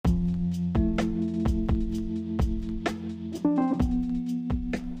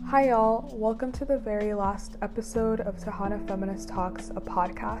Hi, y'all. Welcome to the very last episode of Tejana Feminist Talks, a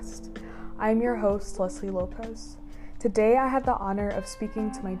podcast. I'm your host, Leslie Lopez. Today, I had the honor of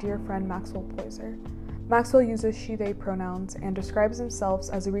speaking to my dear friend Maxwell Poyser. Maxwell uses she, they pronouns and describes himself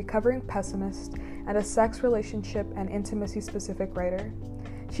as a recovering pessimist and a sex, relationship, and intimacy-specific writer.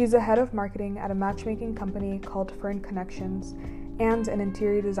 She's a head of marketing at a matchmaking company called Fern Connections and an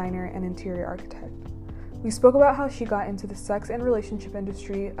interior designer and interior architect. We spoke about how she got into the sex and relationship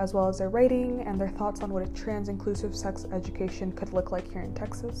industry, as well as their writing and their thoughts on what a trans-inclusive sex education could look like here in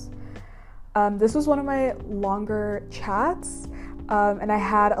Texas. This was one of my longer chats, and I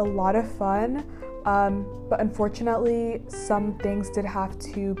had a lot of fun, but unfortunately, some things did have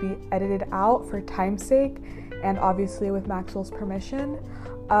to be edited out for time's sake, and obviously with Maxwell's permission.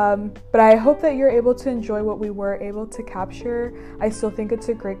 But I hope that you're able to enjoy what we were able to capture. I still think it's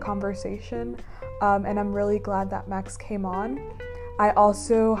a great conversation. And I'm really glad that Max came on. I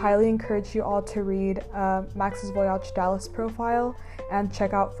also highly encourage you all to read Max's Voyage Dallas profile and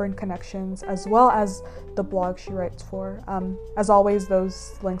check out Fern Connections, as well as the blog she writes for. As always,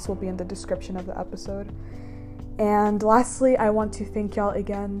 those links will be in the description of the episode. And lastly, I want to thank y'all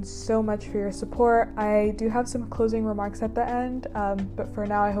again so much for your support. I do have some closing remarks at the end, but for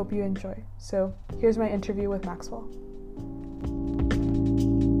now, I hope you enjoy. So here's my interview with Maxwell.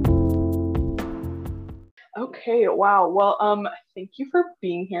 Okay, wow. Well, thank you for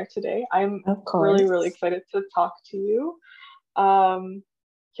being here today. I'm really excited to talk to you. And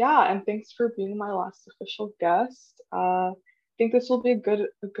thanks for being my last official guest. I think this will be a good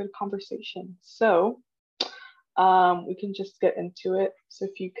conversation. So, we can just get into it. So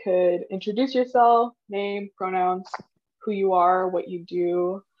if you could introduce yourself, name, pronouns, who you are, what you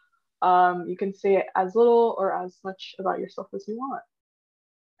do. You can say as little or as much about yourself as you want.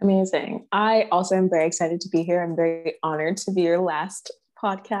 Amazing. I also am very excited to be here. I'm very honored to be your last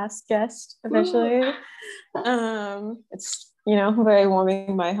podcast guest officially. It's, very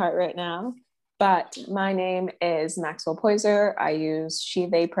warming my heart right now. But my name is Maxwell Poyser. I use she,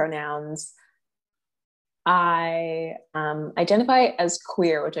 they pronouns. I identify as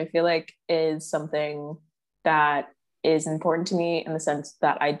queer, which I feel like is something that is important to me in the sense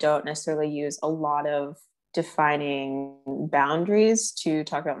that I don't necessarily use a lot of defining boundaries to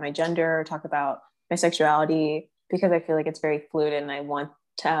talk about my gender, talk about my sexuality, because I feel like it's very fluid and I want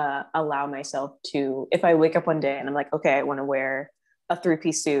to allow myself to, if I wake up one day and I'm like, okay, I want to wear a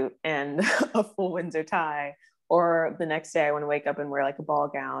 3-piece suit and a full Windsor tie, or the next day I want to wake up and wear like a ball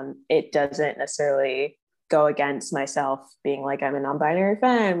gown, it doesn't necessarily go against myself being like I'm a non-binary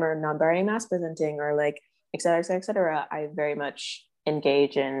femme or non-binary mass presenting or like et cetera, et cetera, et cetera. I very much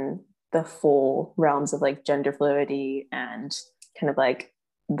engage in the full realms of like gender fluidity and kind of like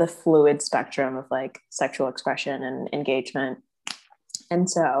the fluid spectrum of like sexual expression and engagement. And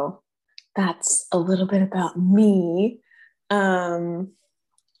so that's a little bit about me. Other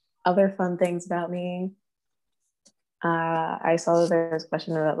fun things about me. I saw that there's a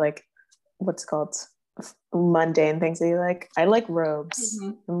question about like what's called mundane things that you like. I like robes.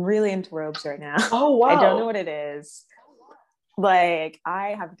 Mm-hmm. I'm really into robes right now. Oh, wow. I don't know what it is. Like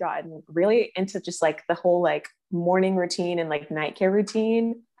I have gotten really into just like the whole like morning routine and like night care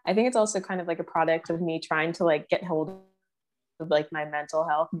routine. I think it's also kind of like a product of me trying to like get hold of like my mental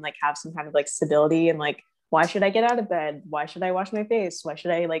health and like have some kind of like stability and like, why should I get out of bed? Why should I wash my face? Why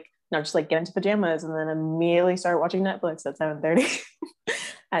should I like not just like get into pajamas and then immediately start watching Netflix at 7:30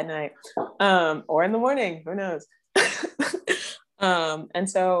 at night, or in the morning, who knows? And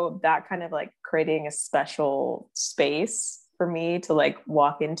so that kind of like creating a special space for me to like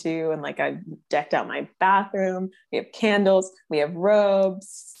walk into, and like I decked out my bathroom. We have candles, we have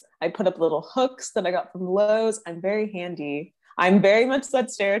robes. I put up little hooks that I got from Lowe's. I'm very handy. I'm very much that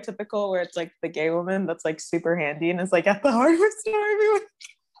stereotypical where it's like the gay woman that's like super handy and is like at the hardware store every week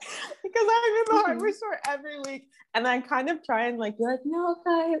because I'm in the hardware store every week, and I kind of try and like be like, no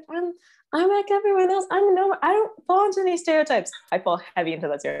guys, I'm like everyone else. I don't fall into any stereotypes. I fall heavy into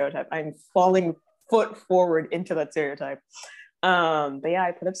that stereotype. I'm falling foot forward into that stereotype. But yeah,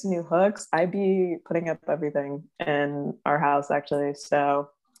 I put up some new hooks. I'd be putting up everything in our house actually. So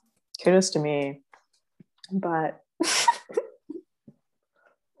kudos to me. But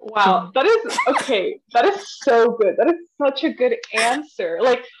wow, that is okay. That is so good. That is such a good answer.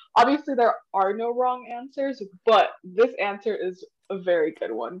 Like, obviously there are no wrong answers, but this answer is a very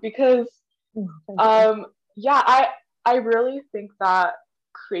good one because I really think that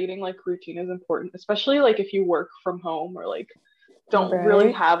creating like routine is important, especially like if you work from home or like don't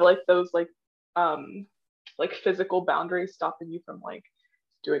really have like those like physical boundaries stopping you from like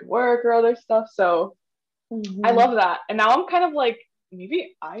doing work or other stuff. So I love that. And now I'm kind of like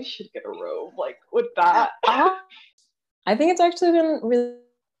maybe I should get a robe. Like, with that. I think it's actually been really,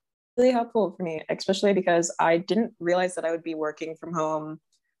 really helpful for me, especially because I didn't realize that I would be working from home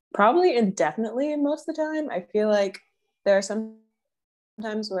probably indefinitely most of the time. I feel like there are some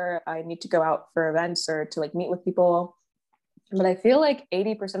times where I need to go out for events or to like meet with people, but I feel like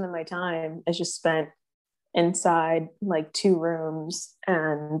 80% of my time is just spent inside like 2 rooms,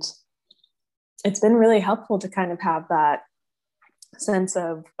 and it's been really helpful to kind of have that sense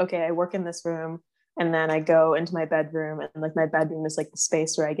of, okay, I work in this room and then I go into my bedroom, and like my bedroom is like the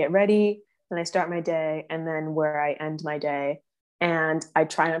space where I get ready, then I start my day, and then where I end my day. And I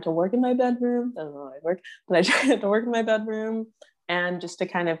try not to work in my bedroom. I don't know how I work, but I try not to work in my bedroom, and just to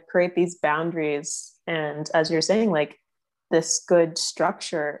kind of create these boundaries. And as you're saying, like this good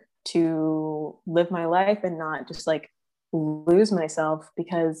structure to live my life and not just like lose myself,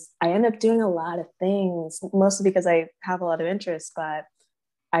 because I end up doing a lot of things, mostly because I have a lot of interests. But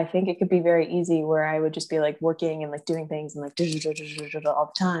I think it could be very easy where I would just be like working and like doing things and like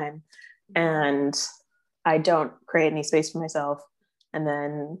all the time. And I don't create any space for myself. And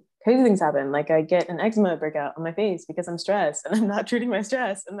then crazy things happen. Like I get an eczema breakout on my face because I'm stressed and I'm not treating my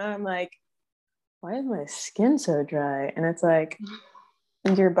stress. And then I'm like, why is my skin so dry? And it's like,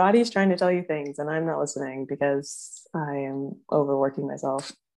 your body's trying to tell you things and I'm not listening because I am overworking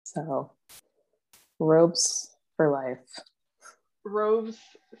myself. So robes for life. Robes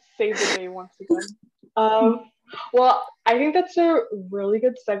save the day once again. Well, I think that's a really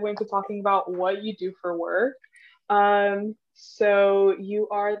good segue into talking about what you do for work. So you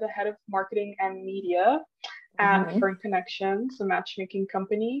are the head of marketing and media at Fern Connections, a matchmaking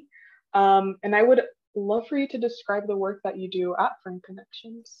company. And I would love for you to describe the work that you do at Fern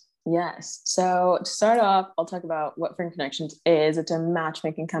Connections. Yes. So to start off, I'll talk about what Fern Connections is. It's a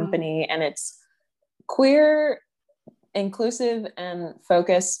matchmaking company, and it's queer, inclusive, and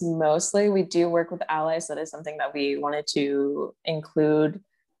focused mostly. We do work with allies. That is something that we wanted to include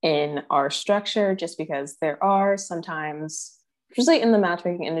in our structure, just because there are sometimes, especially in the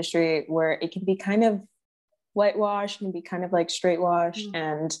matchmaking industry, where it can be kind of whitewashed, can be kind of like straightwashed,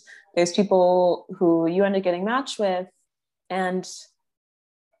 and there's people who you end up getting matched with. And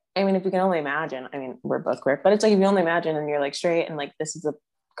I mean, if you can only imagine, I mean, we're both queer, but it's like, if you only imagine and you're like straight and like, this is a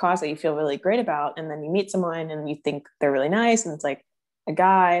cause that you feel really great about. And then you meet someone and you think they're really nice. And it's like a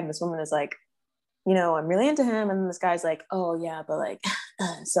guy, and this woman is like, you know, I'm really into him. And then this guy's like, oh yeah, but like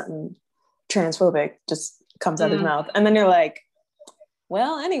something transphobic just comes out his mouth. And then you're like,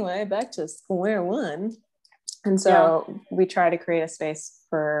 well, anyway, back to square one. And so we try to create a space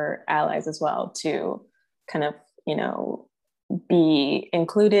for allies as well to kind of, you know, be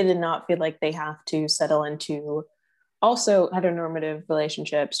included and not feel like they have to settle into also heteronormative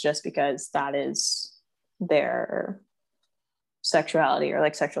relationships just because that is their sexuality or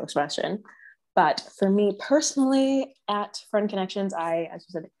like sexual expression. But for me personally, at Fern Connections, I, as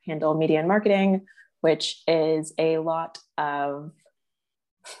you said, handle media and marketing, which is a lot of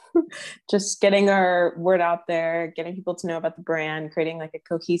just getting our word out there, getting people to know about the brand, creating like a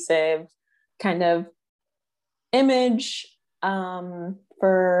cohesive kind of image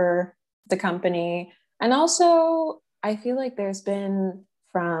for the company. And also, I feel like there's been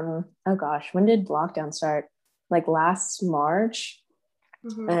from, oh gosh, when did lockdown start? Like last March.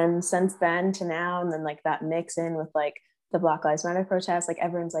 And since then to now, and then like that mix in with like the Black Lives Matter protests, like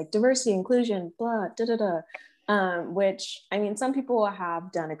everyone's like diversity, inclusion, blah, da da da. Which, I mean, some people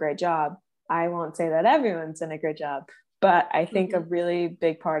have done a great job. I won't say that everyone's done a great job, but I think a really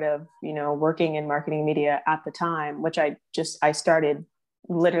big part of, you know, working in marketing media at the time, which I started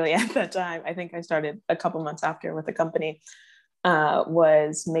literally at that time. I think I started a couple months after with the company,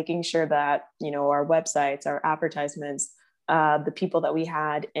 was making sure that, you know, our websites, our advertisements, the people that we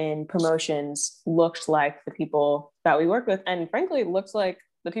had in promotions looked like the people that we worked with. And frankly, looks like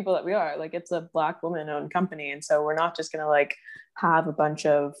the people that we are. Like, it's a Black woman owned company. And so we're not just going to like have a bunch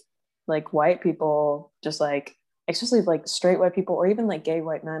of like white people, just like, especially like straight white people or even like gay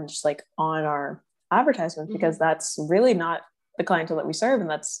white men, just like on our advertisements, because that's really not the clientele that we serve. And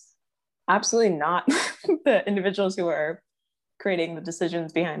that's absolutely not the individuals who are creating the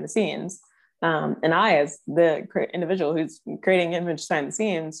decisions behind the scenes. And I, as the individual who's creating images behind the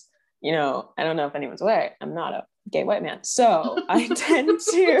scenes, you know, I don't know if anyone's aware, I'm not a gay white man. So I tend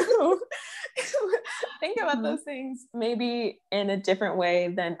to think about those things maybe in a different way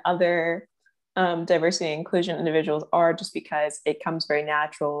than other diversity and inclusion individuals are, just because it comes very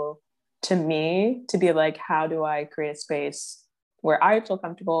natural to me to be like, how do I create a space where I feel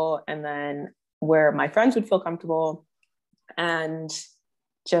comfortable, and then where my friends would feel comfortable, and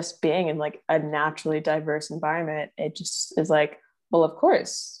just being in like a naturally diverse environment. It just is like well, of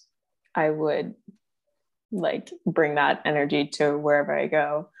course, I would like bring that energy to wherever I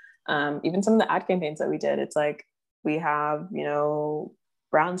go. Even some of the ad campaigns that we did, it's like we have, you know,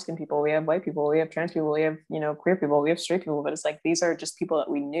 brown skin people, we have white people, we have trans people, we have, you know, queer people, we have straight people, but it's like these are just people that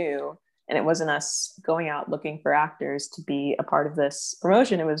we knew, and it wasn't us going out looking for actors to be a part of this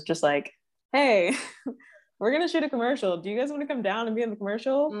promotion. It was just like, hey, we're gonna shoot a commercial, do you guys want to come down and be in the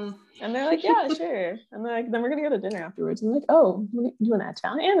commercial? And they're like, yeah, sure. And they're like, then we're gonna go to dinner afterwards. And I'm like, oh, you an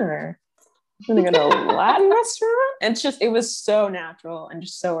Italian or I'm gonna go to a Latin restaurant? And it's just, it was so natural and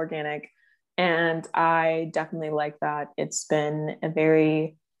just so organic. And I definitely like that. It's been a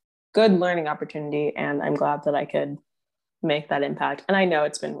very good learning opportunity, and I'm glad that I could make that impact. And I know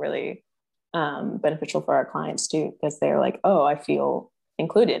it's been really beneficial for our clients too, because they're like, oh, I feel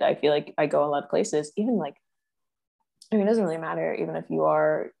included. I feel like I go a lot of places, even like, I mean, it doesn't really matter, even if you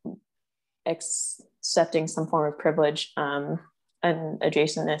are accepting some form of privilege and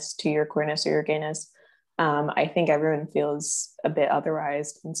adjacentness to your queerness or your gayness. I think everyone feels a bit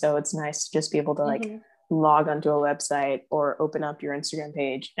otherized. And so it's nice to just be able to like log onto a website or open up your Instagram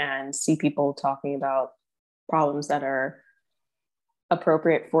page and see people talking about problems that are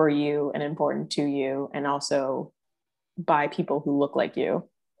appropriate for you and important to you, and also by people who look like you.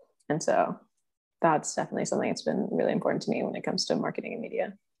 And so that's definitely something that's been really important to me when it comes to marketing and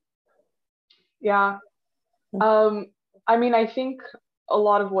media. Yeah. I mean, I think a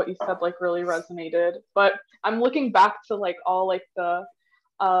lot of what you said like really resonated, but I'm looking back to like all like the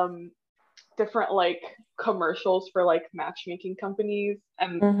different like commercials for like matchmaking companies,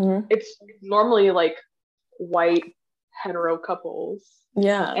 and it's normally like white hetero couples.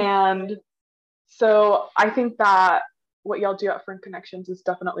 Yeah. And so I think that what y'all do at Friend Connections is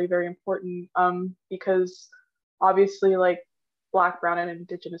definitely very important, because obviously like Black, brown, and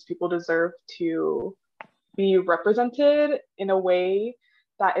Indigenous people deserve to be represented in a way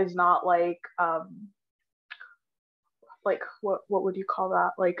that is not like what would you call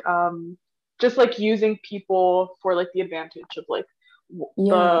that, like just like using people for like the advantage of like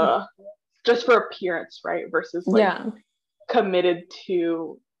the just for appearance, right, versus like committed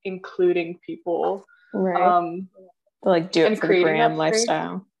to including people, right, like do it for the gram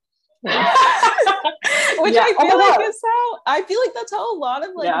lifestyle. Yeah. Which I feel like is how I feel like that's how a lot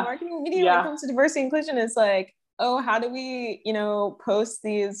of like marketing media when it comes to diversity and inclusion is like, oh, how do we, you know, post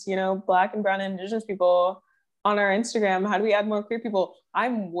these, you know, Black and brown and Indigenous people on our Instagram? How do we add more queer people?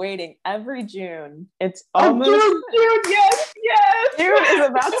 I'm waiting every June. It's almost June, yes. June is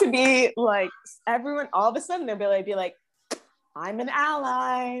about to be like everyone all of a sudden they'll be like, I'm an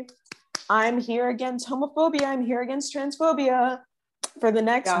ally. I'm here against homophobia. I'm here against transphobia. For the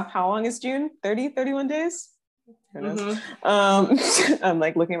next, how long is June? 30, 31 days? Who knows? I'm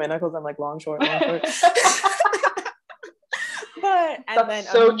like looking at my knuckles. I'm like long, short. But and that's then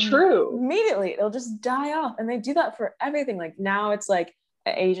so true. Immediately, it'll just die off. And they do that for everything. Like now it's like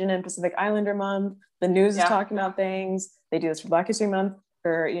Asian and Pacific Islander Month. The news is talking about things. They do this for Black History Month,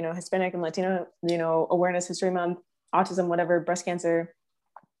 or, you know, Hispanic and Latino, you know, Awareness History Month, autism, whatever, breast cancer.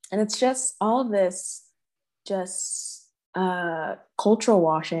 And it's just all of this just cultural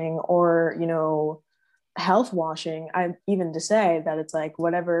washing, or, you know, health washing. I even to say that it's like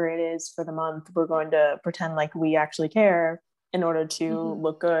whatever it is for the month, we're going to pretend like we actually care in order to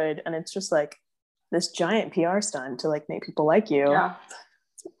look good. And it's just like this giant PR stunt to like make people like you.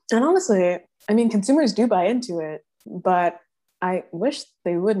 And honestly, I mean, consumers do buy into it, but I wish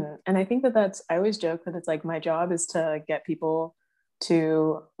they wouldn't. And I think that that's, I always joke that it's like my job is to get people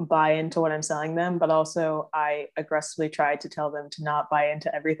to buy into what I'm selling them, but also I aggressively try to tell them to not buy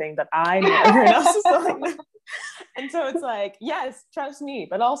into everything that I know everyone else is selling them. And so it's like, yes, trust me,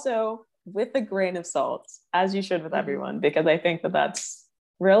 but also with a grain of salt, as you should with everyone, because I think that that's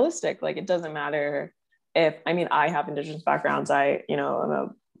realistic. Like, it doesn't matter if, I mean, I have Indigenous backgrounds. I, you know, I'm a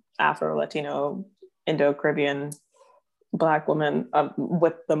Afro, Latino, Indo-Caribbean Black woman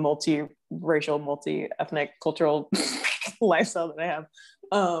with the multi-racial, multi-ethnic, cultural lifestyle that I have.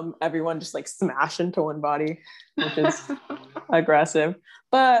 Everyone just like smash into one body, which is aggressive.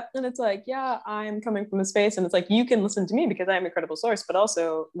 But then it's like, yeah, I'm coming from a space, and it's like, you can listen to me because I'm a credible source, but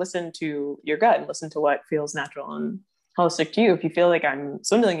also listen to your gut and listen to what feels natural and holistic to you. If you feel like I'm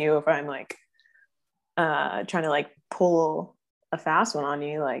swindling you, if I'm like trying to like pull a fast one on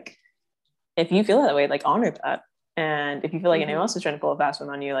you, like if you feel that way, like honor that. And if you feel like anyone else is trying to pull a fast one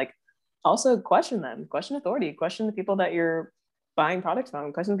on you, like also question them, question authority, question the people that you're buying products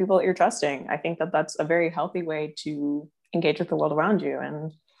from, question the people that you're trusting. I think that that's a very healthy way to engage with the world around you.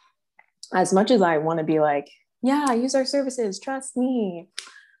 And as much as I want to be like, yeah, use our services, trust me,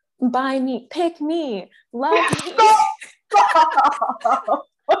 buy me, pick me, love me. I'm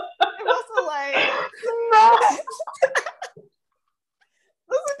also like, No.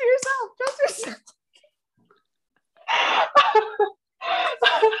 listen to yourself, trust yourself.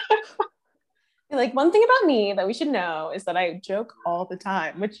 Like, one thing about me that we should know is that I joke all the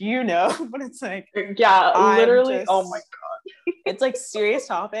time, which you know, but it's like, yeah, literally. just, oh my god. It's like serious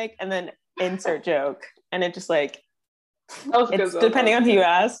topic and then insert joke, and it just like, That was it's good, depending on who you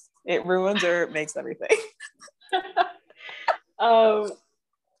ask, it ruins or makes everything. No,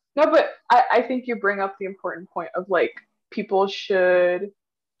 but I think you bring up the important point of like people should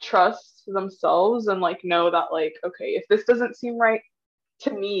trust themselves and like know that like, okay, if this doesn't seem right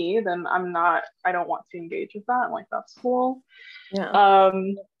to me, then I don't want to engage with that. And like that's cool. Yeah.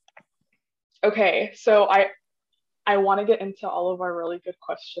 Okay, so I want to get into all of our really good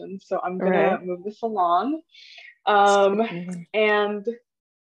questions. So I'm gonna move this along. And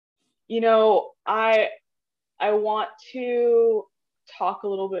you know, I want to talk a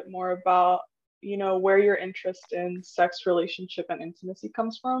little bit more about, you know, where your interest in sex, relationship, and intimacy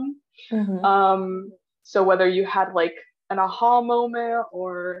comes from. So whether you had like an aha moment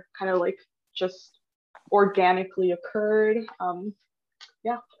or kind of like just organically occurred.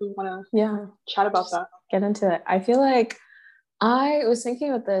 Yeah, we want to chat about that. Get into it. I feel like I was thinking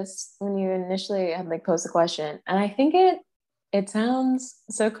about this when you initially had like posed the question, and I think it sounds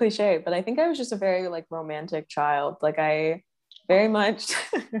so cliche, but I think I was just a very like romantic child. Like I very much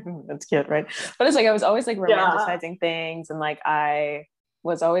that's cute, right? But it's like I was always like romanticizing things, and like I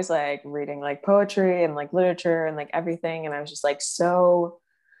was always like reading like poetry and like literature and like everything, and I was just like so,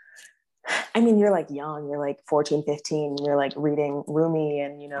 I mean, you're like young, you're like 14, 15, you're like reading Rumi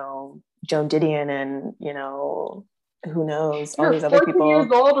and, you know, Joan Didion and, you know, who knows, all these other people. 14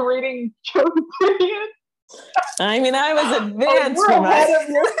 years old reading Joan Didion. I mean, I was advanced for my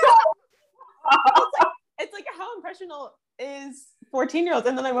it's like how impressionable is 14-year-olds,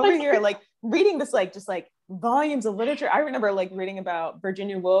 and then I'm over here like reading this like just like volumes of literature. I remember like reading about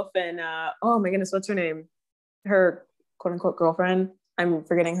Virginia Woolf and oh my goodness, what's her name? Her quote unquote girlfriend. I'm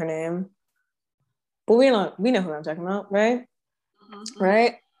forgetting her name, but we know who I'm talking about, right?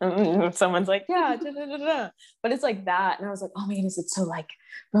 Right? Someone's like, yeah, but it's like that, and I was like, oh my goodness, it's so like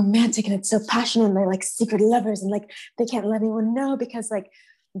romantic and it's so passionate, and they're like secret lovers, and like they can't let anyone know because like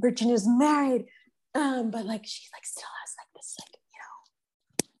Virginia's married, but like she like still has like this like, you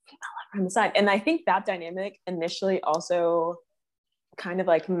know, female lover on the side. And I think that dynamic initially also kind of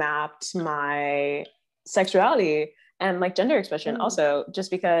like mapped my sexuality and like gender expression also, just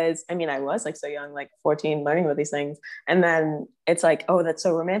because I mean I was like so young, like 14, learning about these things, and then it's like, oh, that's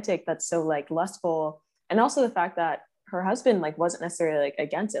so romantic, that's so like lustful. And also the fact that her husband like wasn't necessarily like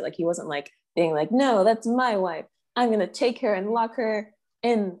against it, like he wasn't like being like, no, that's my wife, I'm gonna take her and lock her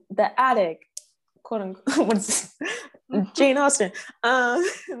in the attic, quote unquote. What's this? Jane Austen,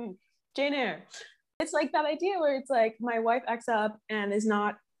 Jane Eyre. It's like that idea where it's like my wife acts up and is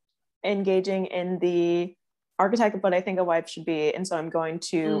not engaging in the archetype of what I think a wife should be, and so I'm going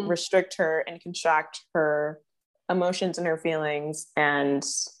to restrict her and contract her emotions and her feelings, and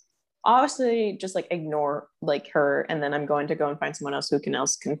obviously just like ignore like her, and then I'm going to go and find someone else who can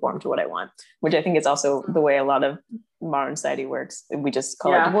conform to what I want, which I think is also the way a lot of modern society works. We just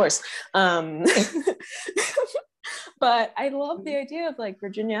call it divorce. But I love the idea of like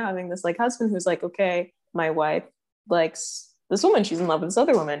Virginia having this like husband who's like, okay, my wife likes this woman, she's in love with this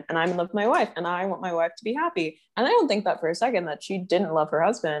other woman, and I'm in love with my wife, and I want my wife to be happy. And I don't think that for a second that she didn't love her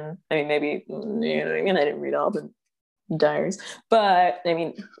husband. I mean, maybe, you know what I mean? I didn't read all the diaries, but I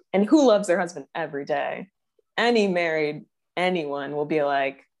mean, and who loves their husband every day? Any married anyone will be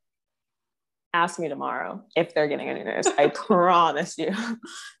like, ask me tomorrow if they're getting any news. I promise you,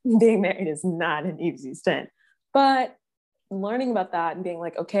 being married is not an easy stint. But learning about that and being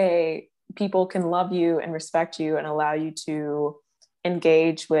like, okay, people can love you and respect you and allow you to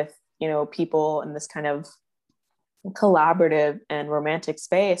engage with, you know, people in this kind of collaborative and romantic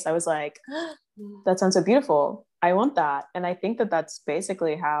space. I was like, that sounds so beautiful. I want that. And I think that that's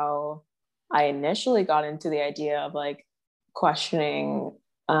basically how I initially got into the idea of like questioning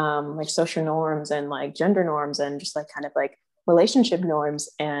like social norms and like gender norms and just like kind of like relationship norms.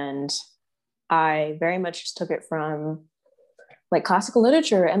 And I very much just took it from like classical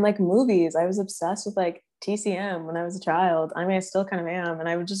literature and like movies. I was obsessed with like TCM when I was a child. I mean, I still kind of am. And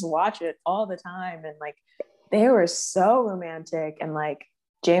I would just watch it all the time. And like, they were so romantic. And like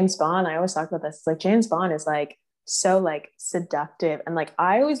James Bond, I always talk about this. It's like James Bond is like so like seductive. And like,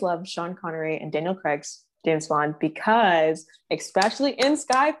 I always loved Sean Connery and Daniel Craig's James Bond because especially in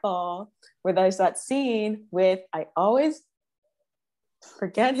Skyfall, where there's that scene with, I always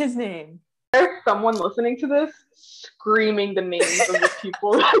forget his name, there's someone listening to this screaming the names of the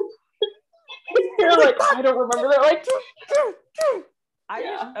people. They're like, I don't remember. They're like,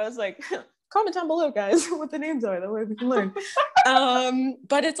 I was like, comment down below, guys, what the names are. That way we can learn.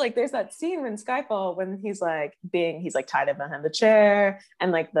 But it's like there's that scene in Skyfall when he's like tied up behind the chair,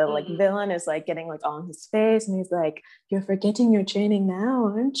 and like the like villain is like getting like all in his face, and he's like, "You're forgetting your training now,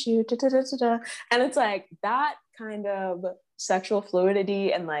 aren't you?" Da, da, da, da, da. And it's like that kind of sexual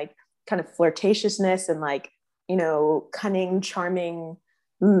fluidity and like kind of flirtatiousness and like, you know, cunning, charming,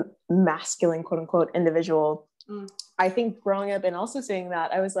 masculine, quote unquote, individual. I think growing up and also seeing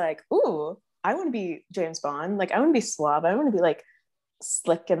that, I was like, ooh, I want to be James Bond. Like, I want to be suave. I want to be like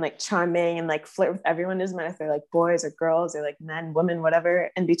slick and like charming and like flirt with everyone. Doesn't matter if they're like boys or girls or like men, women, whatever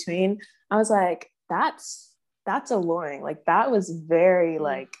in between. I was like, that's alluring. Like, that was very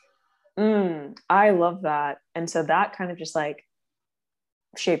like, I love that. And so that kind of just like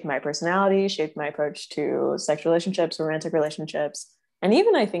shaped my personality, shaped my approach to sex relationships, romantic relationships, and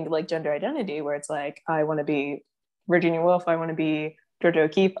even I think like gender identity, where it's like, I want to be Virginia Woolf, I want to be Georgia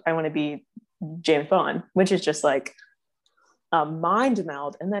O'Keeffe, I want to be James Bond, which is just like a mind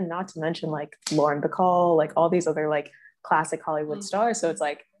meld. And then not to mention like Lauren Bacall, like all these other like classic Hollywood stars. So it's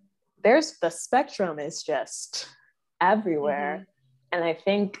like there's the spectrum is just everywhere. And I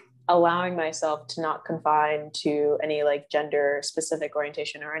think allowing myself to not confine to any like gender specific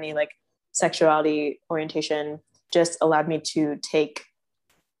orientation or any like sexuality orientation just allowed me to take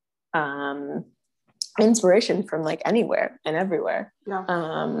inspiration from like anywhere and everywhere.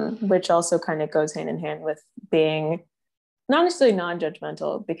 Which also kind of goes hand in hand with being not necessarily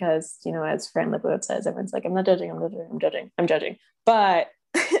non-judgmental, because, you know, as Fran Lebowitz says, everyone's like, I'm not judging, I'm judging. But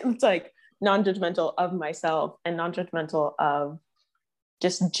it's like non-judgmental of myself and non-judgmental of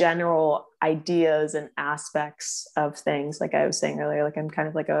just general ideas and aspects of things. Like I was saying earlier, like I'm kind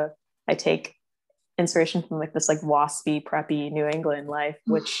of like I take inspiration from like this like waspy, preppy New England life,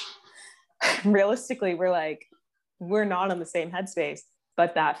 which realistically we're not on the same headspace.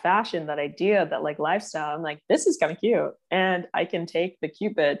 But that fashion, that idea, that like lifestyle, I'm like, this is kind of cute. And I can take the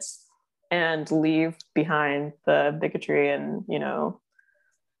cute bits and leave behind the bigotry and, you know,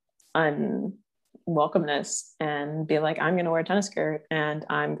 unwelcomeness, and be like, I'm going to wear a tennis skirt and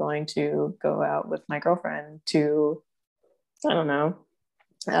I'm going to go out with my girlfriend to, I don't know,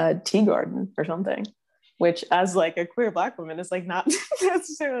 a tea garden or something, which as like a queer Black woman is like not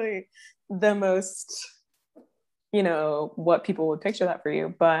necessarily the most, you know, what people would picture that for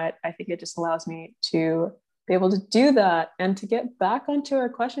you. But I think it just allows me to be able to do that. And to get back onto our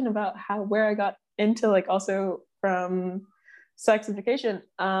question about where I got into like also from sex education,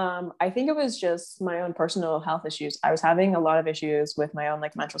 I think it was just my own personal health issues. I was having a lot of issues with my own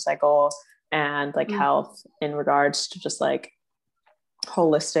like menstrual cycle and like health in regards to just like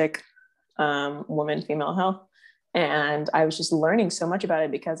holistic woman, female health. And I was just learning so much about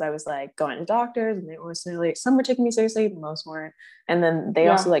it because I was like going to doctors and they weren't really, some were taking me seriously, most weren't. And then they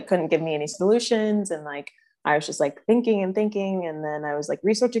also like couldn't give me any solutions. And like, I was just like thinking. And then I was like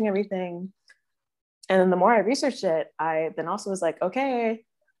researching everything. And then the more I researched it, I then also was like, okay,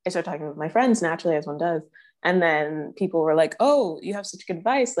 I started talking with my friends naturally, as one does. And then people were like, oh, you have such good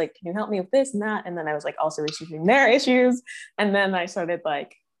advice. Like, can you help me with this and that? And then I was like also researching their issues. And then I started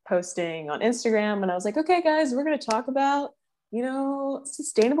like posting on Instagram, and I was like, okay, guys, we're going to talk about, you know,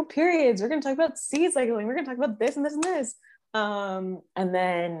 sustainable periods. We're going to talk about seed cycling. We're going to talk about this and this and this. And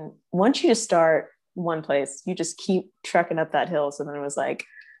then once you just start one place, you just keep trekking up that hill. So then it was like,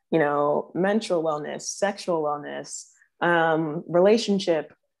 you know, menstrual wellness, sexual wellness,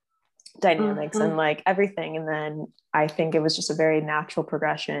 relationship dynamics, and like everything. And then I think it was just a very natural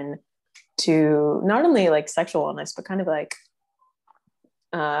progression to not only like sexual wellness, but kind of like,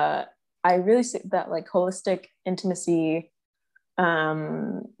 I really see that like holistic intimacy,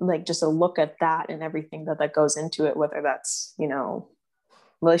 like just a look at that and everything that goes into it, whether that's, you know,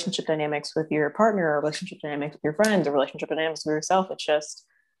 relationship dynamics with your partner, or relationship dynamics with your friends, or relationship dynamics with yourself. It's just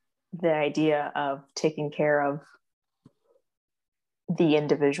the idea of taking care of the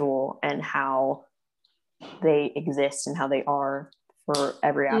individual and how they exist and how they are for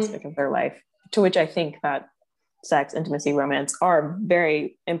every aspect of their life, to which I think that sex, intimacy, romance are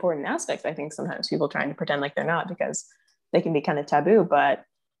very important aspects. I think sometimes people trying to pretend like they're not, because they can be kind of taboo, but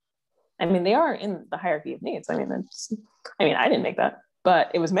I mean, they are in the hierarchy of needs. I mean, I didn't make that,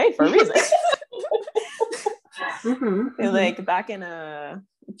 but it was made for a reason. Like back in a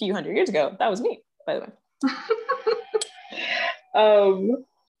few hundred years ago, that was me, by the way.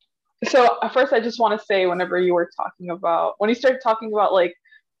 So at first I just want to say, when you started talking about like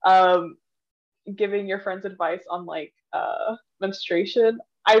giving your friends advice on like menstruation,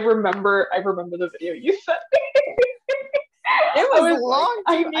 I remember the video you sent. It was long.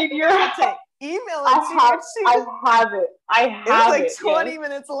 Like, I need your help. Email it to you. I have it. It was like 20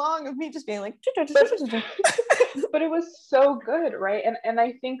 minutes long of me just being like. But it was so good, right? And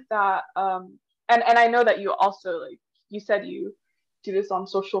I think that and I know that you also, like you said, you do this on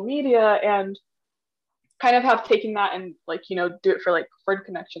social media and kind of have taken that and, like, you know, do it for like Friend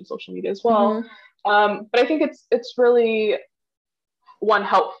Connection social media as well. But I think it's really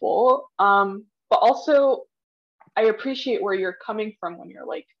helpful. But also I appreciate where you're coming from when you're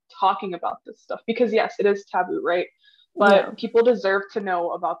like talking about this stuff, because yes, it is taboo, right? But people deserve to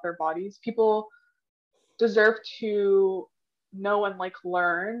know about their bodies. People deserve to know and like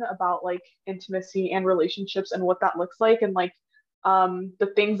learn about like intimacy and relationships and what that looks like, and like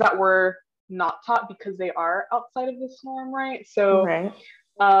the things that we're not taught because they are outside of this norm, right? So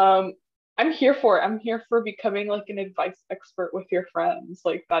I'm here for it. I'm here for becoming like an advice expert with your friends.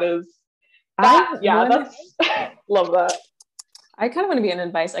 Like that's love that. I kind of want to be an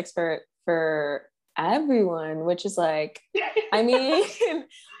advice expert for everyone, which is like, I mean,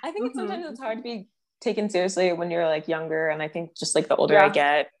 I think sometimes it's hard to be taken seriously when you're like younger, and I think just like the older I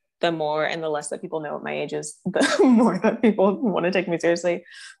get, the more and the less that people know what my age is, the more that people want to take me seriously.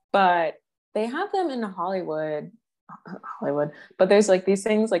 But they have them in Hollywood, but there's like these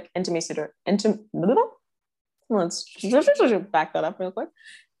things like let's back that up real quick.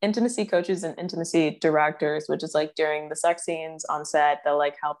 Intimacy coaches and intimacy directors, which is like during the sex scenes on set, they'll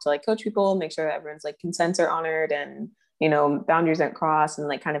like help to like coach people, make sure that everyone's like consents are honored and, you know, boundaries aren't crossed, and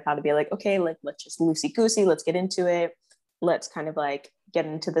like kind of how to be like, okay, like let's just loosey goosey, let's get into it, let's kind of like get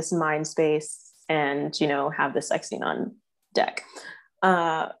into this mind space and, you know, have the sex scene on deck.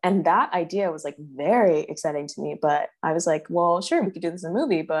 And that idea was like very exciting to me, but I was like, well, sure, we could do this in a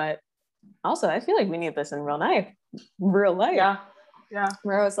movie, but also I feel like we need this in real life. Where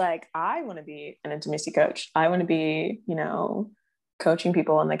I was like, I want to be an intimacy coach. I want to be, you know, coaching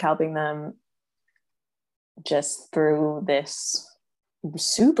people and like helping them just through this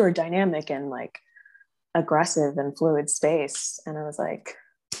super dynamic and like aggressive and fluid space. And I was like,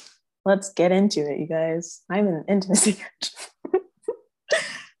 let's get into it, you guys. I'm an intimacy coach.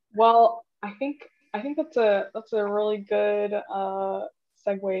 Well, I think that's a really good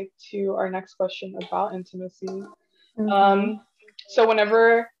segue to our next question about intimacy. So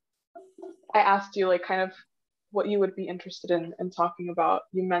whenever I asked you like kind of what you would be interested in talking about,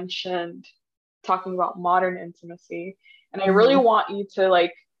 you mentioned talking about modern intimacy, and I really want you to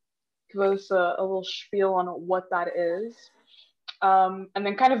like give us a little spiel on what that is, and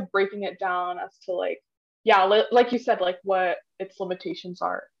then kind of breaking it down as to like, like you said, like what its limitations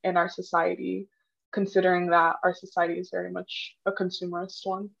are in our society, considering that our society is very much a consumerist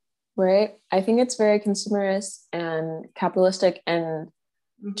one. Right. I think it's very consumerist and capitalistic and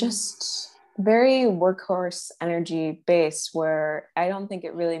just very workhorse energy based, where I don't think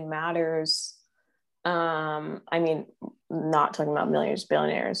it really matters. I mean, not talking about millionaires,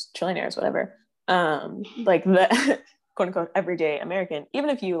 billionaires, trillionaires, whatever. Like the quote unquote everyday American, even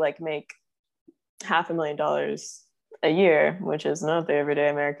if you like make $500,000 a year, which is not the everyday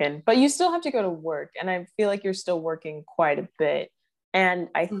American, but you still have to go to work. And I feel like you're still working quite a bit. And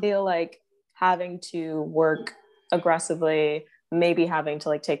I feel like having to work aggressively, maybe having to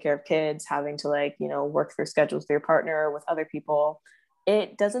like take care of kids, having to like, you know, work through schedules with your partner, with other people,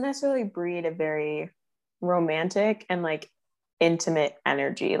 it doesn't necessarily breed a very romantic and like intimate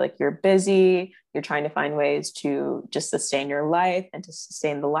energy. Like you're busy, you're trying to find ways to just sustain your life and to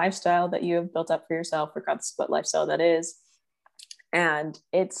sustain the lifestyle that you have built up for yourself, regardless of what lifestyle that is. And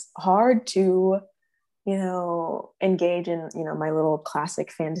it's hard to, you know, engage in, you know, my little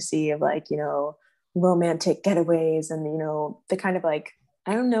classic fantasy of like, you know, romantic getaways and, you know, the kind of like,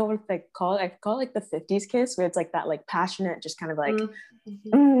 I don't know what they call it. I call it like the 50s kiss, where it's like that like passionate, just kind of like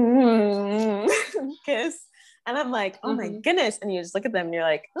kiss. And I'm like, oh my goodness. And you just look at them and you're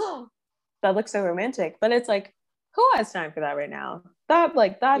like, oh, that looks so romantic. But it's like, who has time for that right now?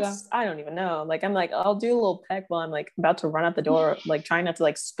 That's I don't even know. Like, I'm like, I'll do a little peck while I'm like about to run out the door, like trying not to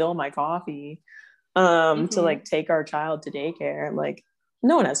like spill my coffee to like take our child to daycare. I'm like,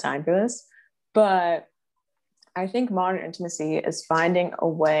 no one has time for this. But I think modern intimacy is finding a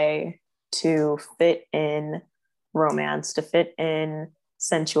way to fit in romance, to fit in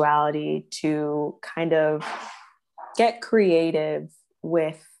sensuality, to kind of get creative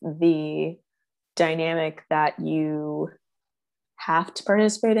with the dynamic that you have to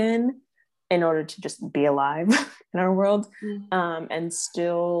participate in order to just be alive in our world, and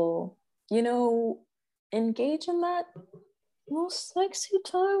still, you know, engage in that little sexy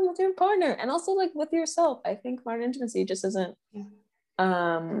time with your partner and also like with yourself. I think modern intimacy just isn't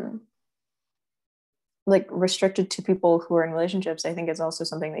like restricted to people who are in relationships, I think is also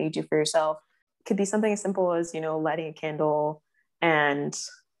something that you do for yourself. It could be something as simple as, you know, lighting a candle, and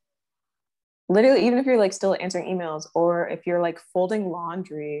literally, even if you're like still answering emails, or if you're like folding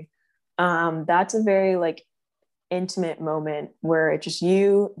laundry, that's a very like intimate moment where it's just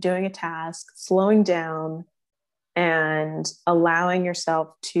you doing a task, slowing down, and allowing yourself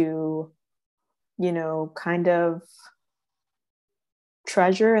to, you know, kind of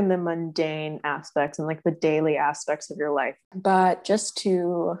treasure in the mundane aspects and like the daily aspects of your life, but just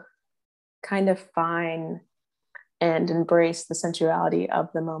to kind of find and embrace the sensuality of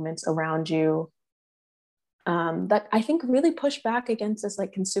the moments around you, that I think really push back against this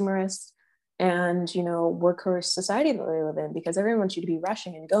like consumerist and, you know, workhorse society that we live in, because everyone wants you to be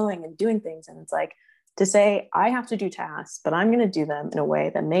rushing and going and doing things. And it's like, to say, I have to do tasks, but I'm going to do them in a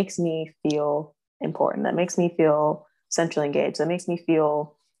way that makes me feel important, that makes me feel centrally engaged, that makes me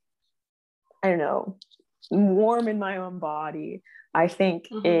feel, I don't know, warm in my own body, I think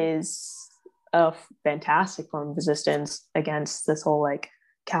is a fantastic form of resistance against this whole like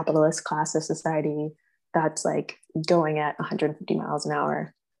capitalist classist society that's like going at 150 miles an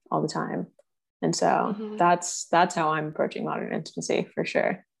hour all the time. And so that's how I'm approaching modern intimacy for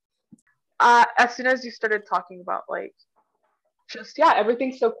sure. As soon as you started talking about like just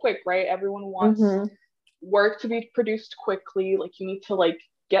everything's so quick, right? Everyone wants work to be produced quickly. Like you need to like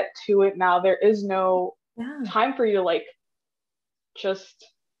get to it now. There is no time for you to like just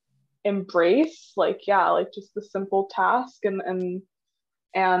embrace like like just the simple task and I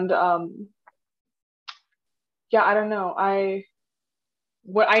don't know. I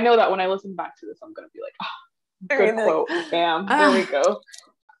know that when I listen back to this, I'm gonna be like, good quote, bam, there we go.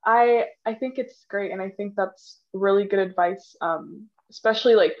 I think it's great, and I think that's really good advice,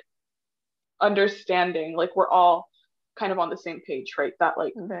 especially like understanding like we're all kind of on the same page, right? That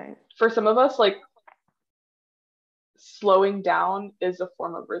like for some of us, like slowing down is a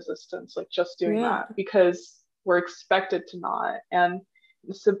form of resistance, like just doing that because we're expected to not. And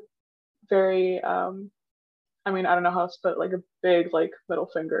it's a very I mean, I don't know how else, but like a big like middle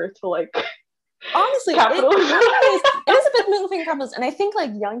finger to like honestly capitalism. It is a big middle finger capitalism. And I think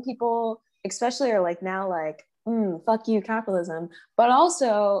like young people especially are like now like fuck you capitalism, but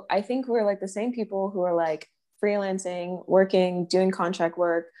also I think we're like the same people who are like freelancing, working, doing contract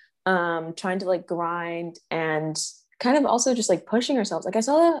work, trying to like grind and kind of also just like pushing ourselves. Like I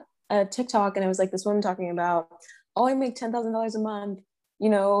saw a TikTok and it was like this woman talking about, oh, I make $10,000 a month, you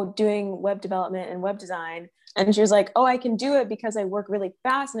know, doing web development and web design. And she was like, oh, I can do it because I work really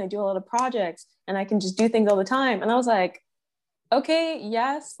fast and I do a lot of projects and I can just do things all the time. And I was like, okay,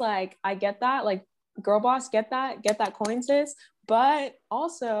 yes, like I get that, like girl boss, get that coin, sis. But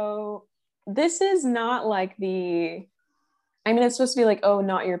also this is not like I mean, it's supposed to be like, oh,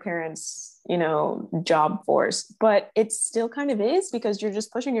 not your parents, you know, job force, but it still kind of is, because you're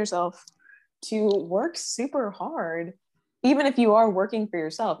just pushing yourself to work super hard, even if you are working for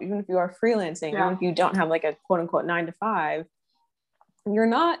yourself, even if you are freelancing, even if you don't have like a quote unquote 9 to 5, you're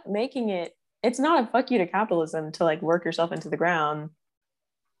not making it. It's not a fuck you to capitalism to like work yourself into the ground.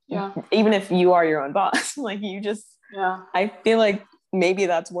 Yeah. Even if you are your own boss, like you just, I feel like maybe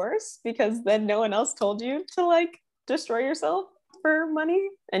that's worse because then no one else told you to like destroy yourself for money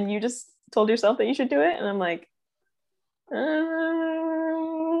and you just told yourself that you should do it. And I'm like,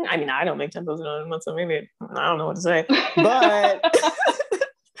 I mean, I don't make $10,000 a month, so maybe I don't know what to say, but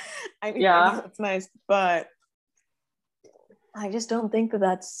I mean, it's nice, but I just don't think that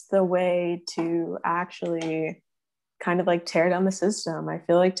that's the way to actually kind of like tear down the system. I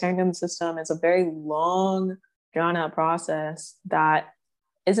feel like tearing down the system is a very long, drawn out process that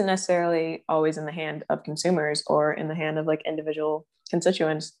isn't necessarily always in the hand of consumers or in the hand of like individual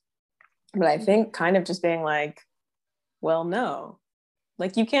constituents. But I think kind of just being like, well, no,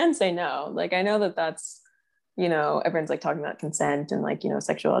 like you can say no. Like, I know that that's, you know, everyone's like talking about consent and like, you know,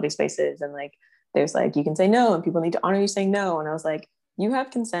 sexuality spaces and like, there's like, you can say no and people need to honor you saying no. And I was like, you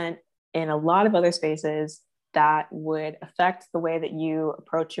have consent in a lot of other spaces that would affect the way that you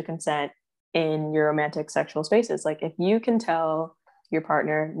approach your consent in your romantic sexual spaces. Like if you can tell your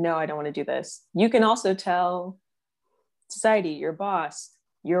partner, no, I don't want to do this. You can also tell society, your boss,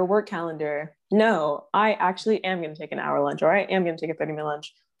 your work calendar, no, I actually am going to take an hour lunch, or I am going to take a 30-minute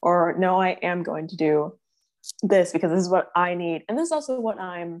lunch, or no, I am going to do this because this is what I need. And this is also what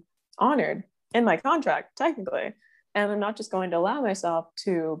I'm honored in my contract, technically. And I'm not just going to allow myself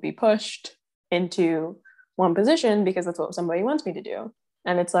to be pushed into one position because that's what somebody wants me to do.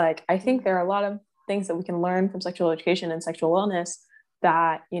 And it's like, I think there are a lot of things that we can learn from sexual education and sexual wellness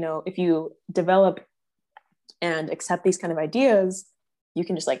that, you know, if you develop and accept these kind of ideas you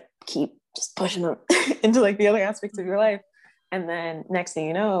can just like keep just pushing them into like the other aspects of your life. And then next thing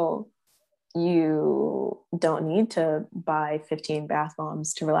you know, you don't need to buy 15 bath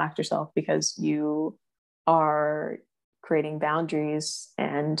bombs to relax yourself because you are creating boundaries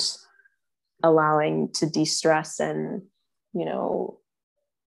and allowing to de-stress and, you know,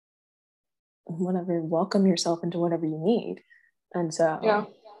 whatever, welcome yourself into whatever you need. And so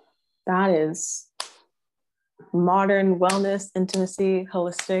that is modern wellness, intimacy,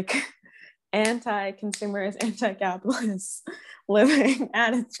 holistic, anti-consumerist, anti-capitalist living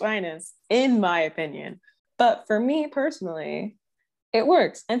at its finest, in my opinion. But for me personally, it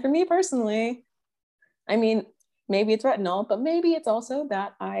works. And for me personally, I mean, maybe it's retinol, but maybe it's also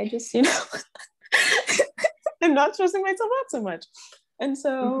that I just, you know, I'm not stressing myself out so much. And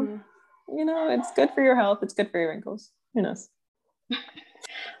so, you know, it's good for your health. It's good for your wrinkles. Who knows?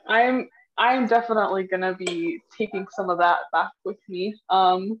 I'm definitely gonna be taking some of that back with me.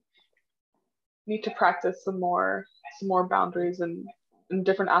 Need to practice some more boundaries and in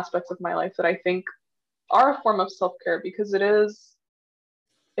different aspects of my life that I think are a form of self-care, because it is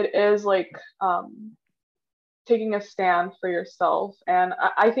like taking a stand for yourself. And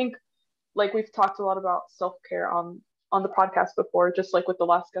I think, like, we've talked a lot about self-care on the podcast before, just like with the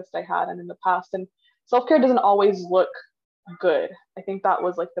last guest I had and in the past. And self-care doesn't always look good. I think that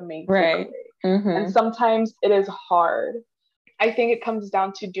was like the main takeaway. And sometimes it is hard. I think it comes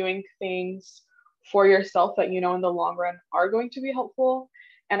down to doing things for yourself that you know in the long run are going to be helpful.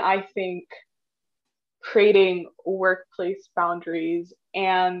 And I think creating workplace boundaries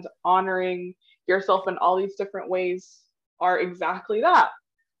and honoring yourself in all these different ways are exactly that.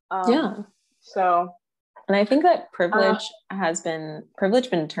 So, and I think that privilege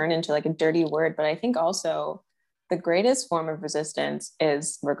been turned into like a dirty word, but I think also the greatest form of resistance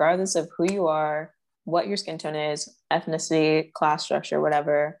is, regardless of who you are, what your skin tone is, ethnicity, class structure,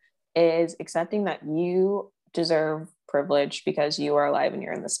 whatever, is accepting that you deserve privilege because you are alive and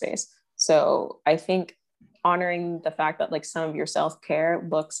you're in the space. So I think honoring the fact that like some of your self-care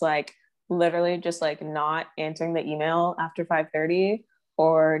looks like literally just like not answering the email after 5:30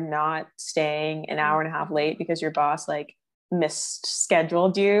 or not staying an hour and a half late because your boss like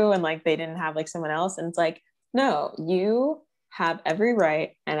misscheduled you and like they didn't have like someone else. And it's like, no, you have every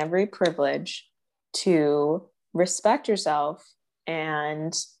right and every privilege to respect yourself.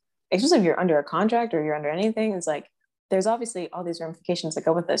 And especially if you're under a contract or you're under anything, it's like there's obviously all these ramifications that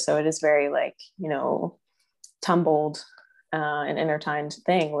go with this. So it is very like, you know, tumbled and intertwined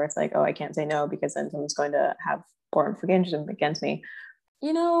thing where it's like, oh, I can't say no because then someone's going to have more information against me.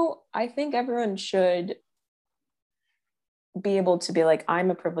 You know, I think everyone should be able to be like,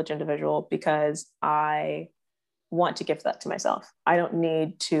 I'm a privileged individual because I want to gift that to myself. I don't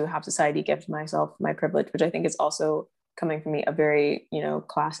need to have society gift myself my privilege, which I think is also coming from me a very, you know,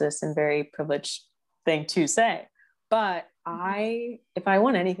 classist and very privileged thing to say. But if I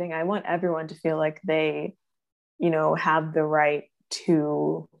want anything, I want everyone to feel like they, you know, have the right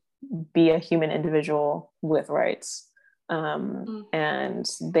to be a human individual with rights. And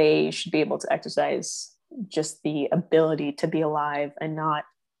they should be able to exercise just the ability to be alive and not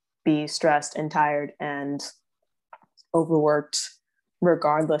be stressed and tired and overworked,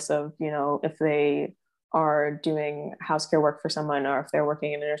 regardless of, you know, if they are doing house care work for someone, or if they're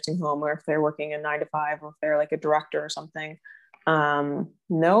working in a nursing home, or if they're working a 9 to 5, or if they're like a director or something.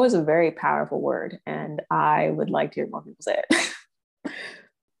 No is a very powerful word, and I would like to hear more people say it.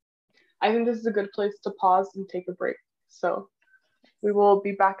 I think this is a good place to pause and take a break. So we will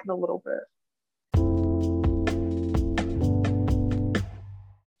be back in a little bit.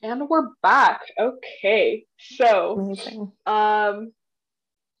 And we're back. Okay. So Amazing.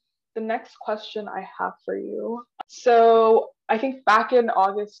 The next question I have for you. So I think back in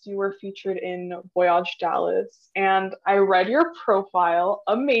August, you were featured in Voyage Dallas, and I read your profile.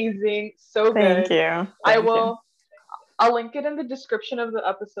 Amazing. So good. Thank you. I'll link it in the description of the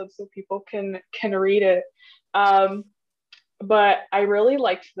episode so people can read it. But I really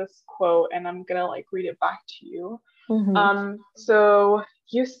liked this quote, and I'm gonna like read it back to you. So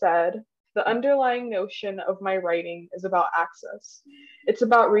you said, the underlying notion of my writing is about access. It's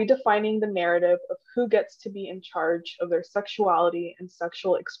about redefining the narrative of who gets to be in charge of their sexuality and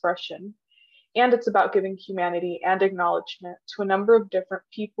sexual expression. And it's about giving humanity and acknowledgement to a number of different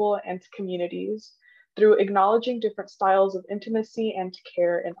people and communities through acknowledging different styles of intimacy and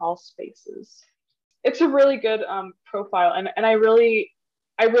care in all spaces. It's a really good profile, and I really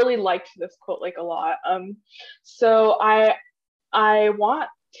liked this quote like a lot. So I want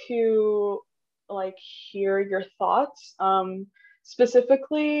to like hear your thoughts,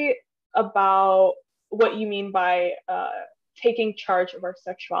 specifically about what you mean by taking charge of our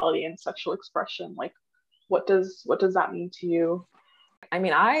sexuality and sexual expression. Like, what does that mean to you? I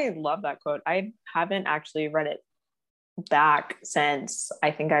mean, I love that quote. I haven't actually read it back since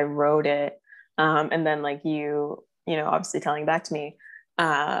I think I wrote it. And then like you know, obviously telling it back to me.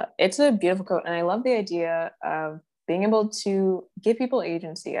 It's a beautiful quote. And I love the idea of being able to give people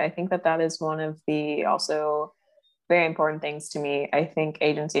agency. I think that that is one of the also very important things to me. I think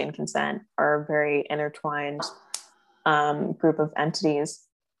agency and consent are a very intertwined group of entities.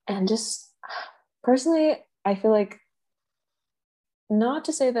 And just personally, I feel like, not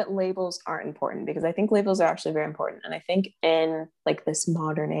to say that labels aren't important, because I think labels are actually very important. And I think in like this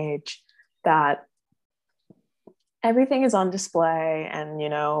modern age that everything is on display, and you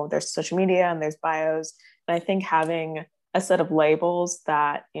know, there's social media and there's bios, and I think having a set of labels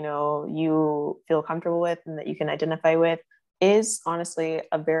that, you know, you feel comfortable with and that you can identify with is honestly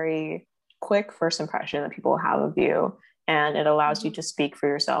a very quick first impression that people have of you, and it allows you to speak for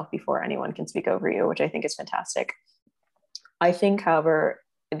yourself before anyone can speak over you, which I think is fantastic. I think, however,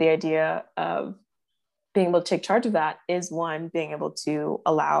 the idea of being able to take charge of that is, one, being able to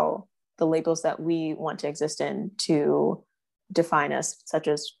allow the labels that we want to exist in to define us, such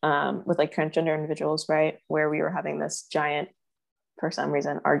as with like transgender individuals, right? Where we were having this giant, for some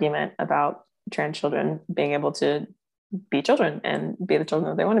reason, argument about trans children being able to be children and be the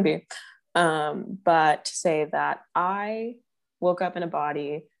children that they want to be. But to say that I woke up in a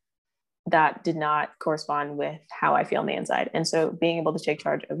body that did not correspond with how I feel on the inside. And so being able to take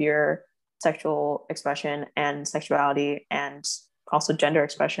charge of your sexual expression and sexuality and also gender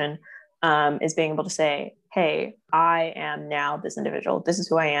expression is being able to say, hey, I am now this individual. This is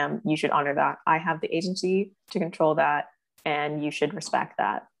who I am. You should honor that. I have the agency to control that, and you should respect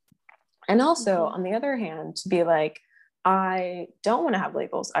that. And also, on the other hand, to be like, I don't want to have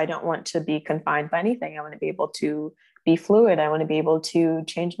labels. I don't want to be confined by anything. I want to be able to be fluid. I want to be able to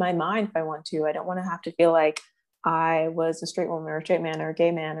change my mind if I want to. I don't want to have to feel like I was a straight woman or a straight man or a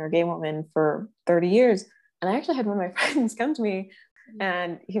gay woman for 30 years. And I actually had one of my friends come to me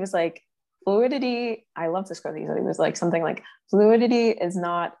and he was like, fluidity, I love this quote. He was like something like, fluidity is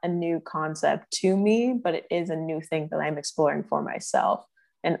not a new concept to me, but it is a new thing that I'm exploring for myself.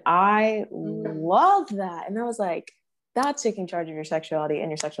 And I love that. And I was like, that's taking charge of your sexuality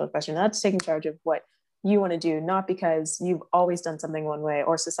and your sexual expression. That's taking charge of what you want to do, not because you've always done something one way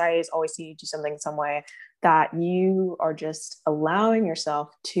or society's always seen you do something some way, that you are just allowing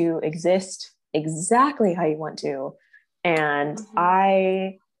yourself to exist exactly how you want to. And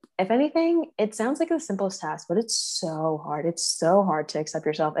if anything, it sounds like the simplest task, but it's so hard. It's so hard to accept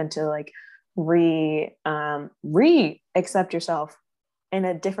yourself and to like accept yourself in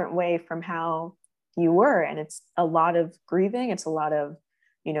a different way from how you were. And it's a lot of grieving. It's a lot of,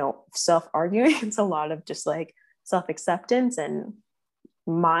 you know, self-arguing. It's a lot of just like self-acceptance and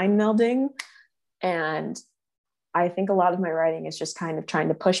mind melding. And I think a lot of my writing is just kind of trying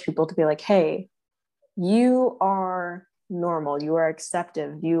to push people to be like, hey, you are normal. You are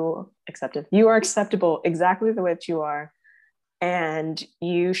you are acceptable exactly the way that you are. And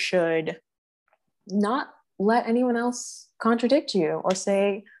you should not let anyone else contradict you or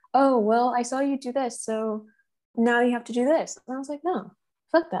say, oh, well, I saw you do this, so now you have to do this. And I was like, no,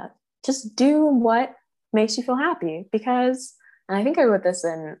 fuck that. Just do what makes you feel happy. Because, and I think I wrote this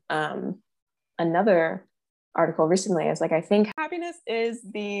in another article recently. It's like, I think happiness is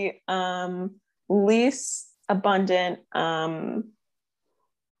the least abundant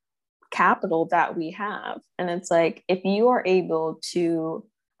capital that we have. And it's like, if you are able to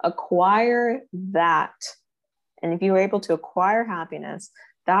acquire that, and if you are able to acquire happiness,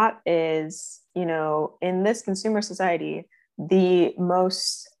 that is, you know, in this consumer society, the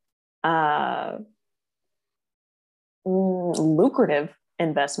most lucrative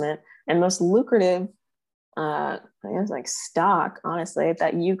investment and most lucrative I guess like stock, honestly,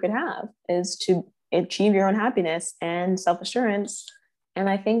 that you could have is to achieve your own happiness and self-assurance. And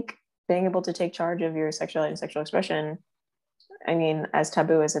I think being able to take charge of your sexuality and sexual expression, I mean, as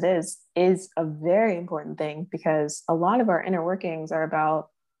taboo as it is a very important thing, because a lot of our inner workings are about,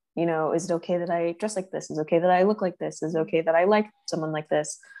 you know, is it okay that I dress like this? Is it okay that I look like this? Is it okay that I like someone like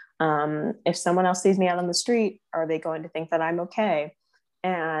this? If someone else sees me out on the street, are they going to think that I'm okay?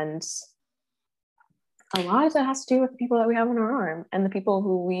 And a lot of that has to do with the people that we have on our arm and the people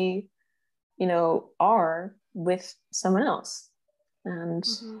who we, you know, are with someone else. And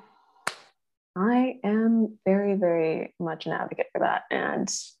I am very, very much an advocate for that. And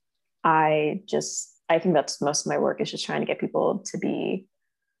I think that's most of my work, is just trying to get people to be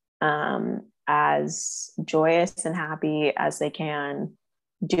as joyous and happy as they can,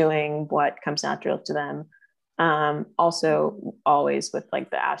 doing what comes natural to them. Also always with like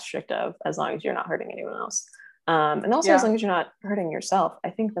the asterisk of as long as you're not hurting anyone else. And also as Yeah. long as you're not hurting yourself. I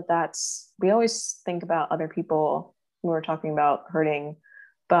think we always think about other people when we're talking about hurting,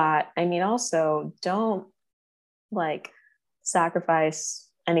 but I mean, also don't like sacrifice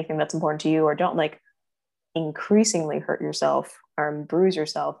anything that's important to you, or don't like increasingly hurt yourself or bruise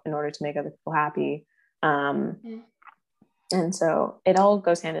yourself in order to make other people happy. Mm. And so it all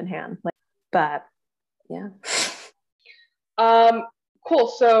goes hand in hand. Like, but yeah. Cool.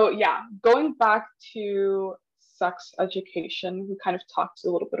 So yeah, going back to sex education, we kind of talked a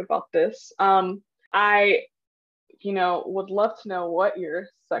little bit about this. I, would love to know what your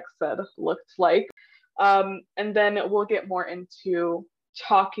sex ed looked like. And then we'll get more into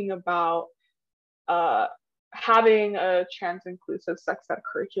talking about having a trans inclusive sex ed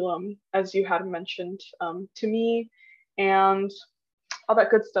curriculum, as you had mentioned to me, and all that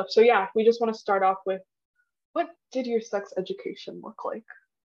good stuff. So yeah, we just want to start off with, what did your sex education look like?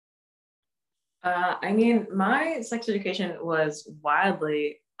 I mean, my sex education was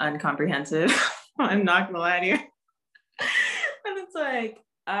wildly uncomprehensive. I'm not gonna lie to you. And it's like,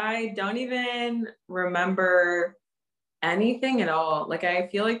 I don't even remember anything at all. Like, I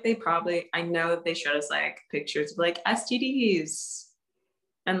feel like I know that they showed us like pictures of like STDs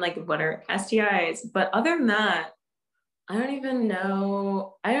and like what are STIs. But other than that, I don't even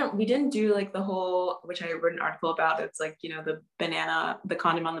know. We didn't do like the whole, which I wrote an article about. It's like, the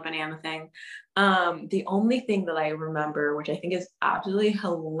condom on the banana thing. The only thing that I remember, which I think is absolutely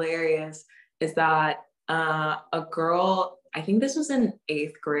hilarious, is that a girl, I think this was in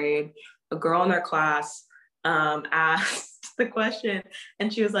 8th grade, a girl in our class asked the question,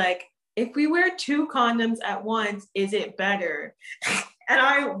 and she was like, if we wear 2 condoms at once, is it better? And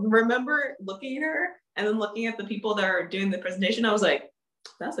I remember looking at her and then looking at the people that are doing the presentation. I was like,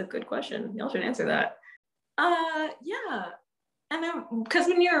 that's a good question. Y'all should answer that. Yeah. And then, because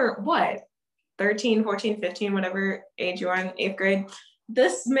when you're 13, 14, 15, whatever age you are in 8th grade,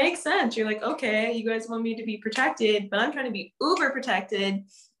 this makes sense. You're like, okay, you guys want me to be protected, but I'm trying to be uber protected.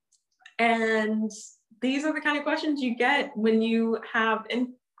 And these are the kind of questions you get when you have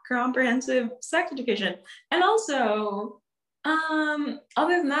incomprehensive sex education. And also,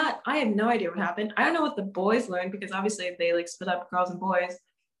 other than that, I have no idea what happened. I don't know what the boys learned, because obviously they like split up girls and boys.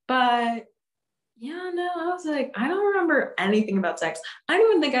 But yeah, no, I was like, I don't remember anything about sex. I don't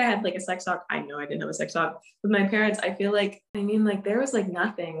even think I had like a sex talk. I know I didn't have a sex talk with my parents. I feel like, like there was like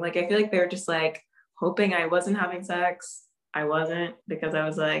nothing. Like, I feel like they were just like hoping I wasn't having sex. I wasn't, because I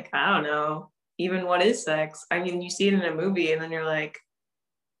was like, I don't know even what is sex. I mean, you see it in a movie and then you're like,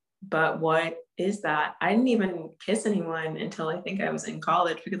 but what is that? I didn't even kiss anyone until I think I was in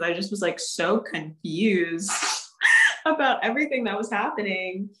college, because I just was like so confused about everything that was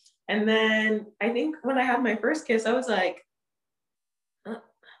happening. And then I think when I had my first kiss, I was like,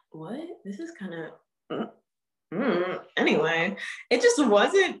 what? This is kind of, anyway, it just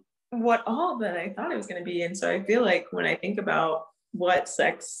wasn't what all that I thought it was going to be. And so I feel like when I think about what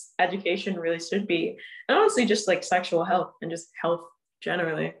sex education really should be, and honestly, just like sexual health and just health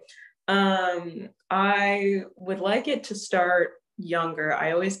generally, I would like it to start younger.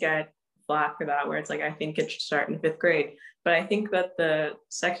 I always get flack for that, where it's like, I think it should start in 5th grade. But I think that the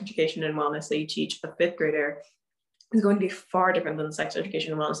sex education and wellness that you teach a 5th grader is going to be far different than the sex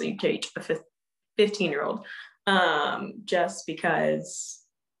education and wellness that you teach a 15-year-old. Just because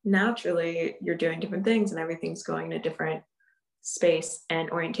naturally you're doing different things and everything's going in a different space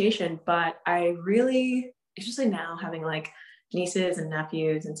and orientation. But I really, especially now, having like nieces and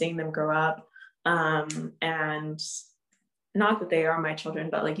nephews and seeing them grow up, and not that they are my children,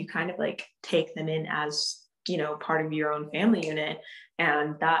 but like you kind of like take them in as, part of your own family unit.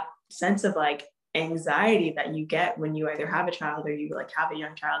 And that sense of like anxiety that you get when you either have a child or you like have a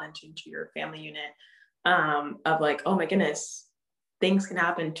young child into your family unit, of like, oh my goodness, things can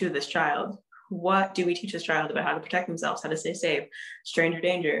happen to this child. What do we teach this child about how to protect themselves, how to stay safe, stranger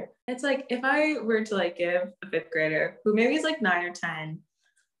danger? It's like, if I were to like give a 5th grader who maybe is like 9 or 10,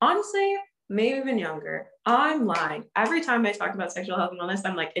 honestly, maybe even younger, I'm lying. Every time I talk about sexual health and wellness,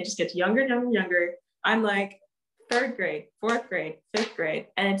 I'm like, it just gets younger and younger and younger. I'm like 3rd grade, 4th grade, 5th grade.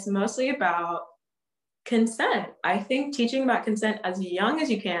 And it's mostly about consent. I think teaching about consent as young as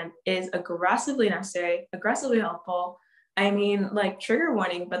you can is aggressively necessary, aggressively helpful. I mean, like, trigger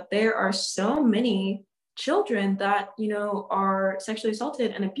warning, but there are so many children that, are sexually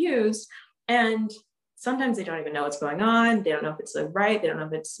assaulted and abused, and sometimes they don't even know what's going on. They don't know if it's right. They don't know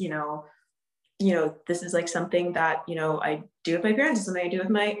if it's, this is like something that, I do with my parents, it's something I do with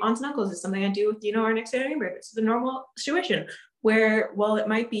my aunts and uncles, it's something I do with, our next door neighbor. This is a normal situation. where, while it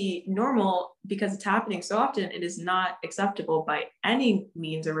might be normal because it's happening so often, it is not acceptable by any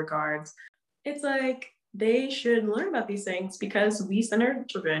means or regards. It's like they should learn about these things because we send our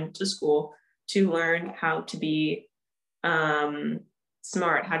children to school to learn how to be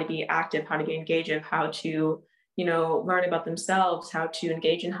smart, how to be active, how to be engaging, how to, learn about themselves, how to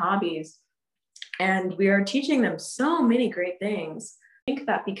engage in hobbies. And we are teaching them so many great things. I think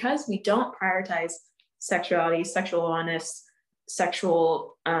that because we don't prioritize sexuality, sexual awareness,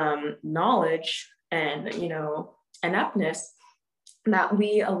 sexual knowledge, and ineptness, that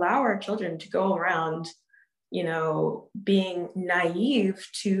we allow our children to go around being naive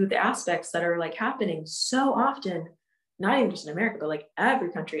to the aspects that are like happening so often, not even just in America, but like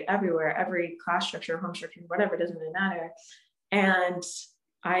every country, everywhere, every class structure, home structure, whatever, it doesn't really matter. And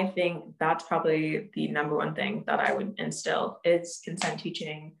I think that's probably the number one thing that I would instill is consent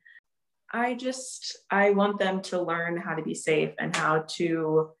teaching. I want them to learn how to be safe and how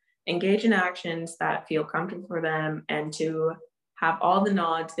to engage in actions that feel comfortable for them, and to have all the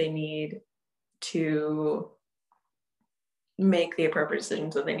knowledge they need to make the appropriate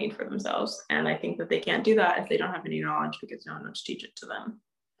decisions that they need for themselves. And I think that they can't do that if they don't have any knowledge, because no one knows to teach it to them.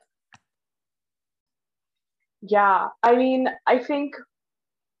 Yeah, I mean, I think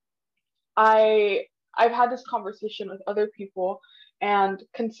I've had this conversation with other people, and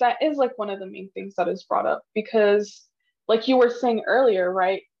consent is like one of the main things that is brought up because, like you were saying earlier,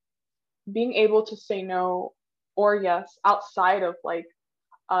 right? Being able to say no or yes outside of like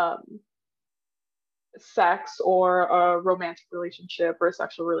sex or a romantic relationship or a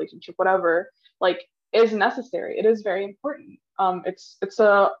sexual relationship, whatever, like is necessary. It is very important. It's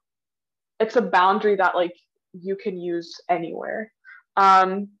a boundary that like you can use anywhere.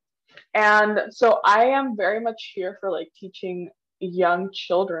 And so I am very much here for like teaching young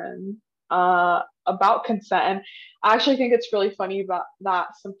children about consent. And I actually think it's really funny that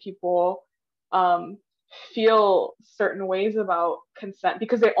some people feel certain ways about consent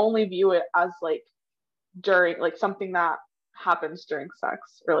because they only view it as like during like something that happens during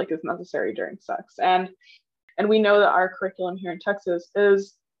sex or like is necessary during sex. And we know that our curriculum here in Texas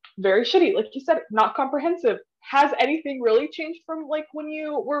is very shitty. Like you said, not comprehensive. Has anything really changed from like when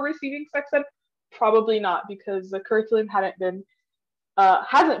you were receiving sex ed? Probably not, because the curriculum hasn't been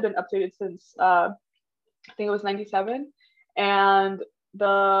updated since I think it was 97, and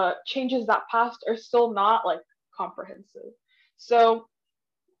the changes that passed are still not like comprehensive. So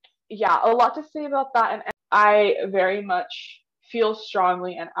yeah, a lot to say about that. And I very much feel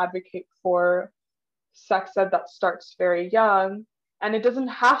strongly and advocate for sex ed that starts very young. And it doesn't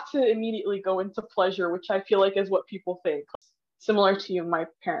have to immediately go into pleasure, which I feel like is what people think. Similar to you, my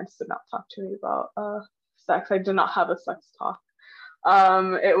parents did not talk to me about sex. I did not have a sex talk.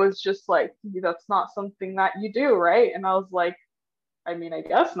 It was just like, that's not something that you do, right? And I was like, I mean, I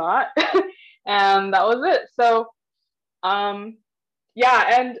guess not. And that was it. So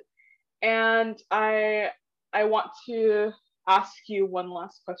yeah, and I want to ask you one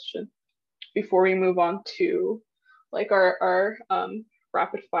last question before we move on to like our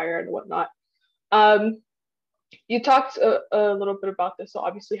rapid fire and whatnot. You talked a little bit about this, so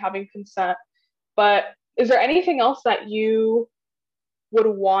obviously having consent, but is there anything else that you would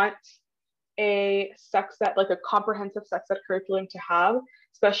want a sex ed, like a comprehensive sex ed curriculum to have,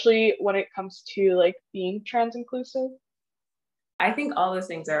 especially when it comes to like being trans inclusive? I think all those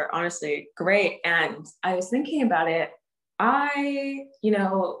things are honestly great. And I was thinking about it.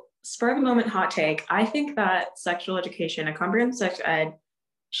 Spur of the moment hot take, I think that sexual education, a comprehensive sex ed,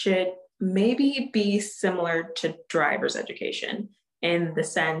 should maybe be similar to driver's education, in the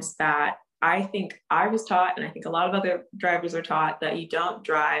sense that I think I was taught, and I think a lot of other drivers are taught, that you don't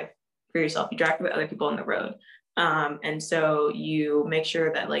drive for yourself, you drive for other people on the road. And so you make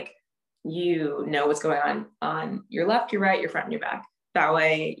sure that like you know what's going on your left, your right, your front, and your back. That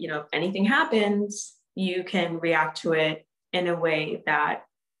way, if anything happens, you can react to it in a way that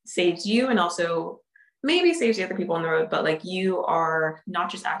saves you and also maybe saves the other people on the road, but like you are not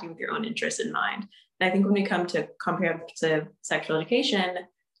just acting with your own interests in mind. And I think when we come to comprehensive sexual education,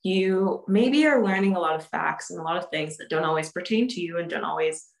 you maybe are learning a lot of facts and a lot of things that don't always pertain to you and don't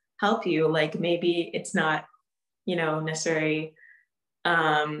always help you. Like maybe it's not, necessary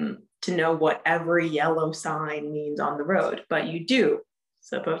to know what every yellow sign means on the road, but you do,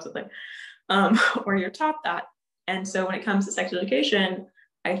 supposedly, or you're taught that. And so when it comes to sexual education,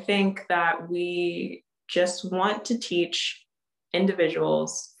 I think that we just want to teach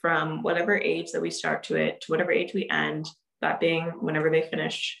individuals from whatever age that we start to it, to whatever age we end, that being whenever they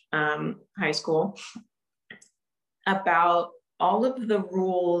finish high school, about all of the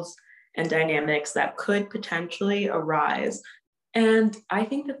rules and dynamics that could potentially arise And I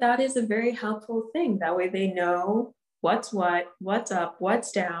think that that is a very helpful thing. That way they know what's what, what's up,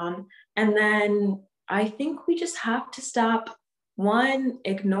 what's down. And then I think we just have to stop, one,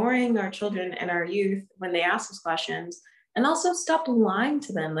 ignoring our children and our youth when they ask us questions, and also stop lying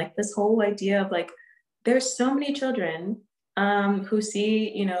to them. Like this whole idea of like, there's so many children who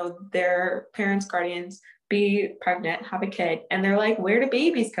see, you know, their parents, guardians be pregnant, have a kid, and they're like, where do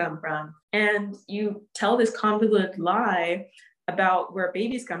babies come from? And you tell this convoluted lie about where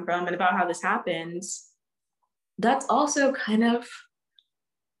babies come from and about how this happens. That's also kind of,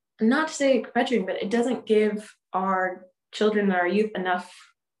 not to say perpetuating, but it doesn't give our children and our youth enough,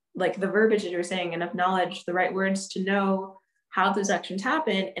 like the verbiage that you're saying, enough knowledge, the right words to know how those actions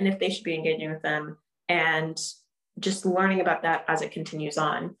happen and if they should be engaging with them, and just learning about that as it continues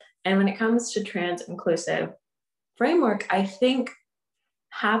on. And when it comes to trans inclusive framework, I think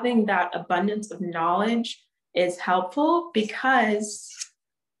having that abundance of knowledge is helpful, because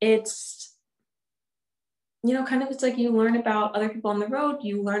it's, you know, kind of, it's like you learn about other people on the road,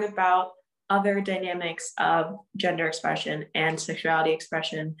 you learn about other dynamics of gender expression and sexuality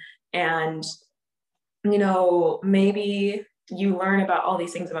expression. And, you know, maybe you learn about all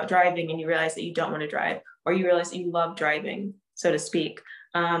these things about driving and you realize that you don't want to drive, or you realize that you love driving, so to speak.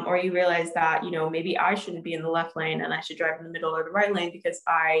 Or you realize that, you know, maybe I shouldn't be in the left lane and I should drive in the middle or the right lane because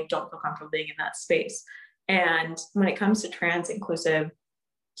I don't feel comfortable being in that space. And when it comes to trans inclusive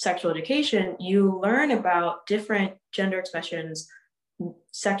sexual education, you learn about different gender expressions,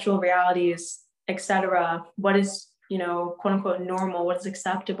 sexual realities, etc. What is, you know, quote unquote normal, what is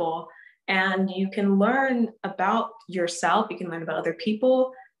acceptable. And you can learn about yourself, you can learn about other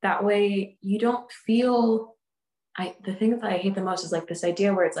people. That way you don't feel, the thing that I hate the most is like this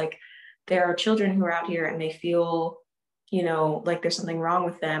idea where it's like there are children who are out here and they feel, you know, like there's something wrong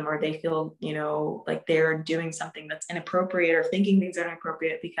with them, or they feel, you know, like they're doing something that's inappropriate or thinking things are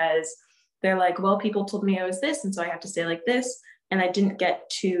inappropriate because they're like, well, people told me I was this, and so I have to say like this. And I didn't get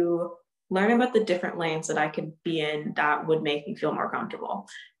to learn about the different lanes that I could be in that would make me feel more comfortable.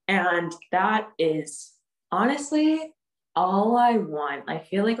 And that is honestly all I want. I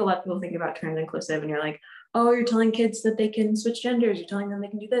feel like a lot of people think about trans inclusive and you're like, oh, you're telling kids that they can switch genders. You're telling them they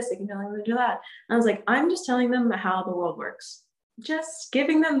can do this. They can tell them to do that. And I was like, I'm just telling them how the world works. Just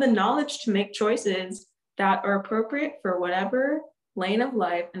giving them the knowledge to make choices that are appropriate for whatever lane of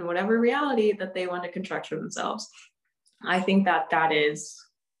life and whatever reality that they want to construct for themselves. I think that that is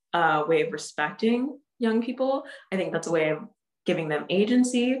a way of respecting young people. I think that's a way of giving them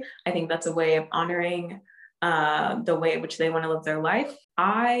agency. I think that's a way of honoring the way in which they want to live their life.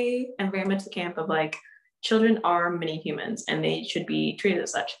 I am very much the camp of like, children are mini humans and they should be treated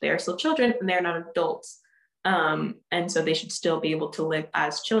as such. They are still children and they're not adults. And so they should still be able to live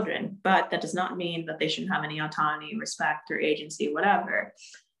as children, but that does not mean that they shouldn't have any autonomy, respect, or agency, whatever.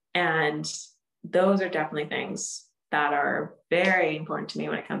 And those are definitely things that are very important to me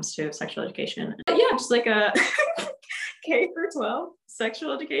when it comes to sexual education. But yeah, just like a K through 12,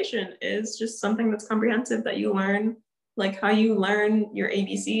 sexual education is just something that's comprehensive, that you learn, like how you learn your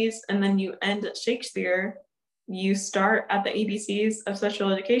ABCs and then you end at Shakespeare. You start at the ABCs of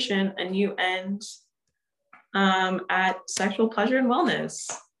sexual education and you end at sexual pleasure and wellness.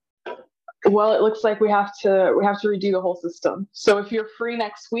 Well, it looks like we have to redo the whole system. So if you're free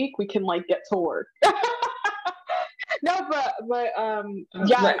next week, we can like get to work. No, but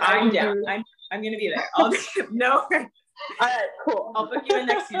yeah, but I'm down. I'm gonna be there. No. All right, cool. I'll book you in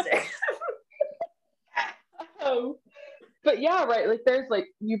next Tuesday. But yeah, right. Like there's like,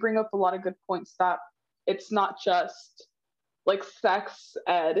 you bring up a lot of good points that it's not just like sex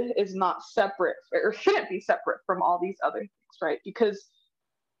ed is not separate or shouldn't be separate from all these other things, right? Because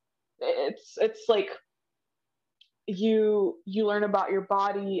it's like you learn about your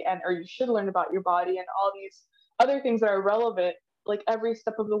body or you should learn about your body and all these other things that are relevant like every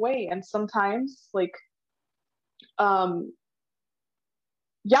step of the way. And sometimes like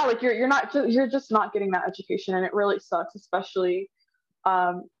yeah, like you're just not getting that education, and it really sucks, especially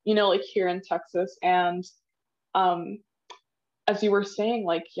you know, like here in Texas. And as you were saying,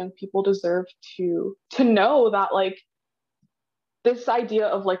 like young people deserve to know that like this idea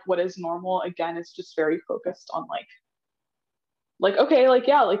of like what is normal again is just very focused on like okay, like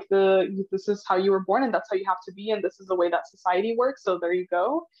yeah, like this is how you were born and that's how you have to be and this is the way that society works, so there you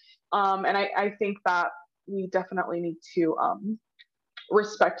go. And I think that we definitely need to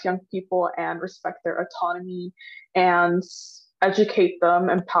respect young people and respect their autonomy and educate them,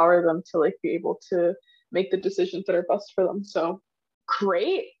 empower them to like be able to make the decisions that are best for them. So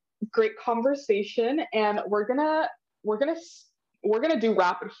great conversation. And we're gonna do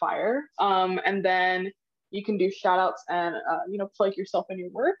rapid fire, and then you can do shout outs and, plug yourself in your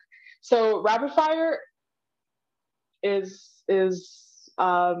work. So rapid fire is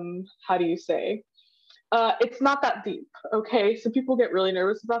how do you say? It's not that deep, okay? So people get really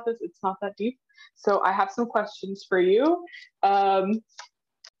nervous about this. It's not that deep. So I have some questions for you.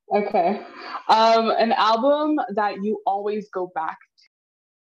 Okay. An album that you always go back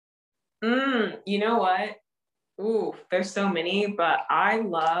You know what? Ooh, there's so many, but I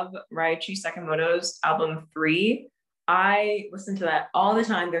love Raichi Sakamoto's album 3. I listen to that all the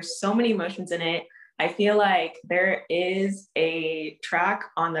time. There's so many emotions in it. I feel like there is a track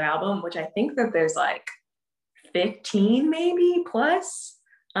on that album, which I think that there's like 15 maybe plus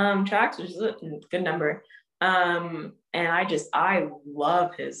tracks, which is a good number. And I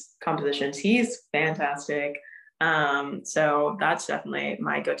love his compositions. He's fantastic. So that's definitely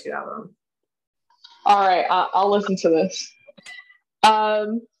my go-to album. All right, I'll listen to this.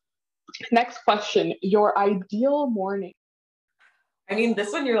 Next question, your ideal morning. I mean,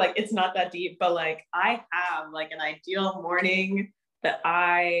 this one you're like, it's not that deep, but like I have like an ideal morning that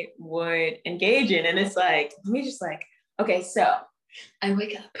I would engage in. And it's like, let me just like, okay, so I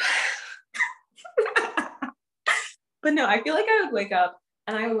wake up. But no, I feel like I would wake up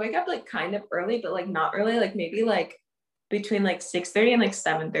and I would wake up like kind of early, but like not early, like maybe like between like 6:30 and like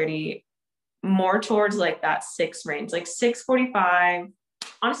 7:30, more towards like that 6 range, like 6:45,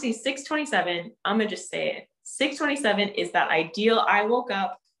 honestly 6:27. I'm gonna just say it. 6:27 is that ideal. I woke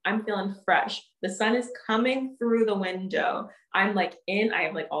up, I'm feeling fresh. The sun is coming through the window. I'm like I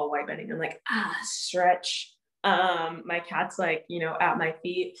have like all white bedding. I'm like, stretch. My cat's like, at my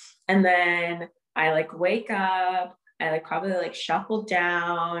feet. And then I like wake up, I like probably like shuffle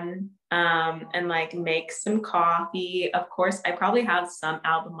down, and like make some coffee. Of course, I probably have some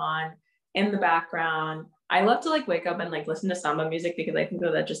album on in the background. I love to like wake up and like listen to samba music because I think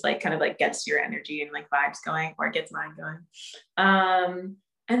that just like kind of like gets your energy and like vibes going, or it gets mine going.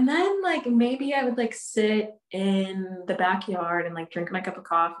 And then like maybe I would like sit in the backyard and like drink my cup of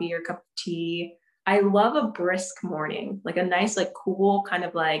coffee or cup of tea. I love a brisk morning, like a nice like cool kind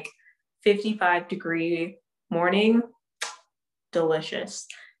of like 55-degree morning. Delicious.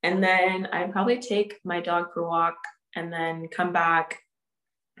 And then I'd probably take my dog for a walk and then come back,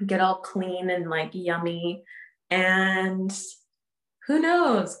 get all clean and like yummy. And who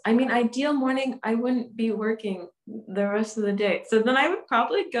knows? I mean, ideal morning, I wouldn't be working the rest of the day. So then I would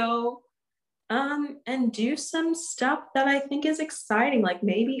probably go and do some stuff that I think is exciting. Like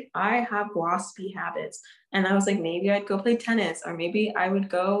maybe I have waspy habits and I was like, maybe I'd go play tennis, or maybe I would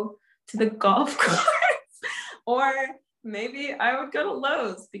go to the golf course, or maybe I would go to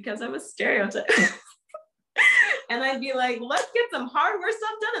Lowe's because I'm a stereotype. And I'd be like, let's get some hardware stuff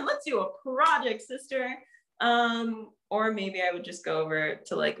done and let's do a project, sister. Or maybe I would just go over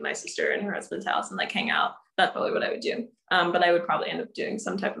to like my sister and her husband's house and like hang out. That's probably what I would do. But I would probably end up doing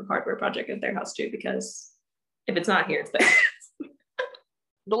some type of hardware project at their house too, because if it's not here, it's there.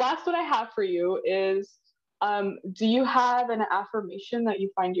 The last one I have for you is, do you have an affirmation that you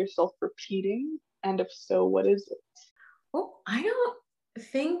find yourself repeating? And if so, what is it? Oh, I don't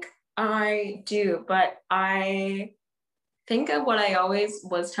think I do, but I think of what I always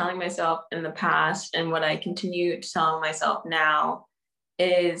was telling myself in the past and what I continue to tell myself now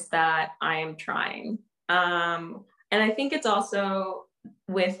is that I am trying. And I think it's also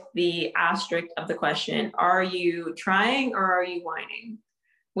with the asterisk of the question, are you trying or are you whining?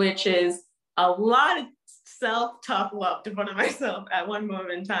 Which is a lot of self-tough love to put on myself at one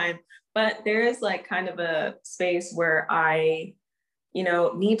moment in time. But there is like kind of a space where I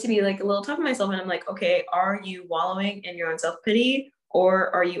need to be like a little tough on myself. And I'm like, okay, are you wallowing in your own self-pity,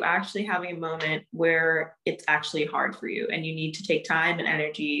 or are you actually having a moment where it's actually hard for you and you need to take time and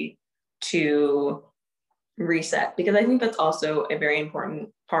energy to reset? Because I think that's also a very important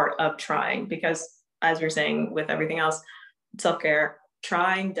part of trying, because as we're saying with everything else, self-care,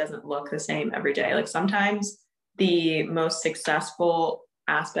 trying doesn't look the same every day. Like sometimes the most successful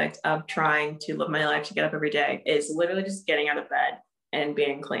aspect of trying to live my life, to get up every day, is literally just getting out of bed and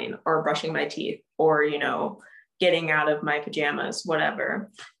being clean, or brushing my teeth, or getting out of my pajamas, whatever.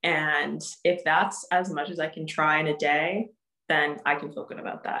 And if that's as much as I can try in a day, then I can feel good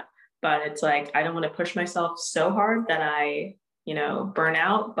about that. But it's like, I don't want to push myself so hard that I burn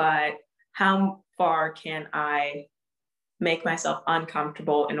out. But how far can I make myself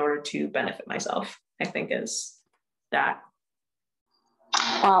uncomfortable in order to benefit myself, I think is that.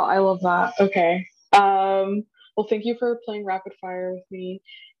 Wow, I love that. Okay. Well, thank you for playing rapid fire with me.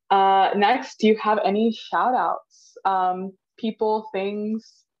 Next, do you have any shout outs? People,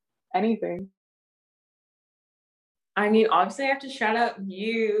 things, anything? I mean, obviously I have to shout out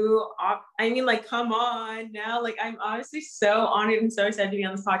you. I mean, like, come on now. Like, I'm honestly so honored and so excited to be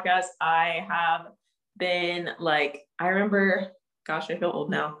on this podcast. I have been like, I remember, gosh, I feel old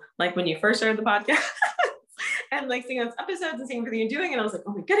now. Like when you first started the podcast and like seeing those episodes and seeing everything you're doing. And I was like,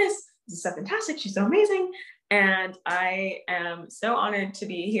 oh my goodness, this is so fantastic. She's so amazing. And I am so honored to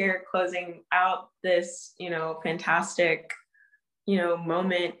be here closing out this, fantastic,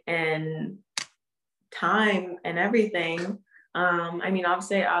 moment and time and everything. I mean,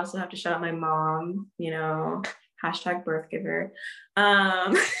 obviously I also have to shout out my mom, hashtag birth giver.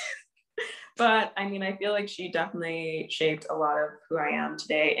 But I mean, I feel like she definitely shaped a lot of who I am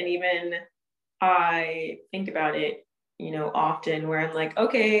today. And even I think about it, often where I'm like,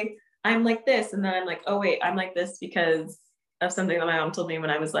 okay, I'm like this. And then I'm like, oh wait, I'm like this because of something that my mom told me when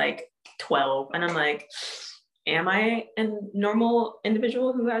I was like 12. And I'm like, am I a normal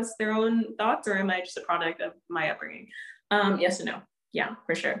individual who has their own thoughts, or am I just a product of my upbringing? Yes and no. Yeah,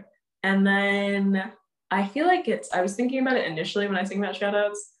 for sure. And then I feel like I was thinking about it initially when I was thinking about shout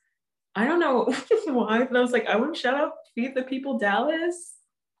outs. I don't know why, but I was like, I want to shout out Feed the People Dallas.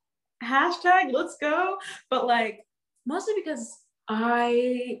 Hashtag let's go. But like, mostly because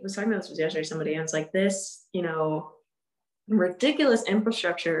I was talking about this with yesterday, somebody, and it's like this, ridiculous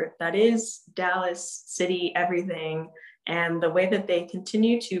infrastructure that is Dallas city everything, and the way that they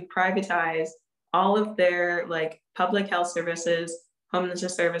continue to privatize all of their like public health services,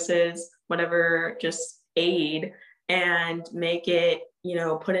 homelessness services, whatever, just aid, and make it,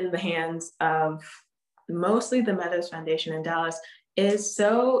 put in the hands of mostly the Meadows Foundation in Dallas is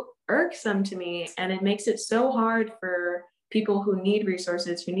so irksome to me. And it makes it so hard for people who need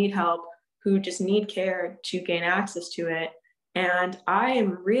resources, who need help, who just need care to gain access to it. And I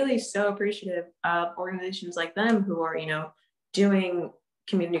am really so appreciative of organizations like them who are, doing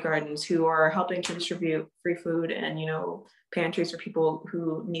community gardens, who are helping to distribute free food and, pantries for people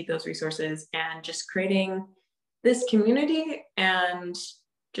who need those resources, and just creating this community and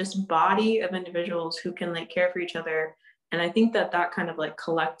just body of individuals who can like care for each other. And I think that kind of like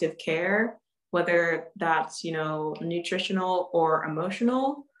collective care, whether that's, nutritional or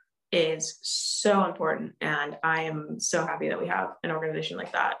emotional, is so important. And I am so happy that we have an organization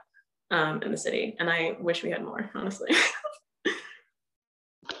like that in the city. And I wish we had more, honestly.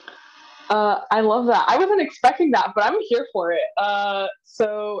 I love that. I wasn't expecting that, but I'm here for it.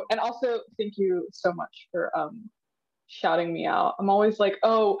 And also thank you so much for shouting me out. I'm always like,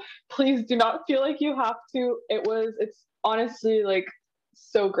 oh, please do not feel like you have to. It's honestly like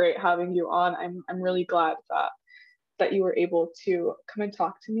so great having you on. I'm really glad that you were able to come and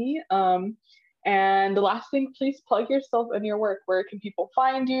talk to me. And the last thing, please plug yourself and your work. Where can people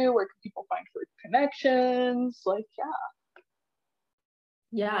find you? Where can people find your connections? Like, yeah.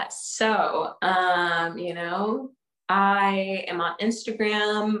 Yeah. So, I am on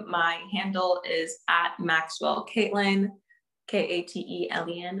Instagram. My handle is at Maxwell Caitlin,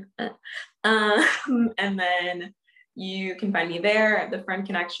 Katelen. And then you can find me there. The Fern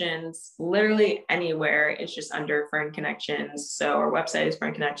Connections, literally anywhere. It's just under Fern Connections. So our website is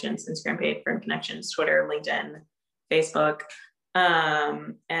Fern Connections, Instagram page Fern Connections, Twitter, LinkedIn, Facebook.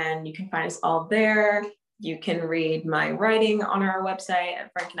 And you can find us all there. You can read my writing on our website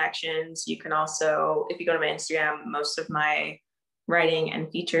at Fern Connections. You can also, if you go to my Instagram, most of my writing and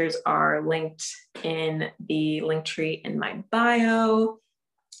features are linked in the link tree in my bio.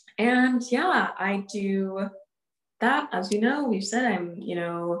 And yeah, I do that. As you know, we've said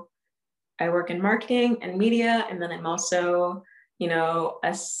I work in marketing and media, and then I'm also,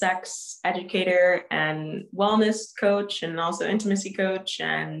 a sex educator and wellness coach, and also intimacy coach,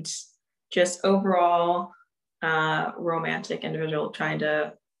 and just overall romantic individual trying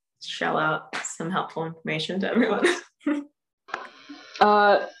to shell out some helpful information to everyone.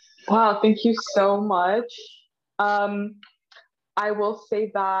 Wow, thank you so much. I will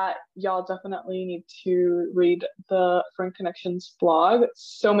say that y'all definitely need to read the Fern Connections blog.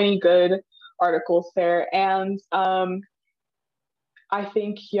 So many good articles there. And I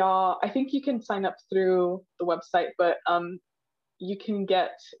think you can sign up through the website, but you can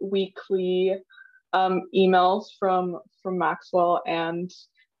get weekly emails from Maxwell, and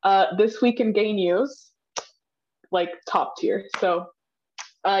This Week in Gay News, like top tier. So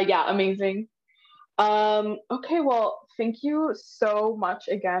yeah, amazing. Okay, well, thank you so much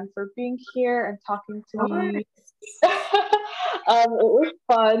again for being here and talking to me. It was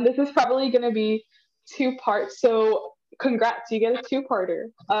fun. This is probably going to be 2 parts, so congrats, you get a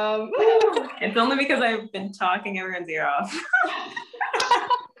 2-parter. It's only because I've been talking everyone's ear off.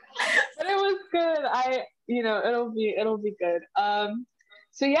 But it was good. It'll be good.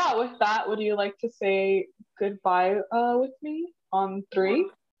 So yeah, with that, would you like to say goodbye with me on 3?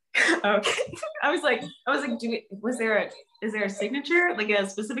 Okay. I was like, is there a signature, like a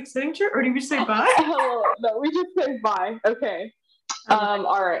specific signature, or do we just say bye? No, we just say bye. Okay.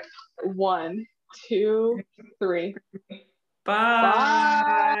 All right. 1, 2, 3.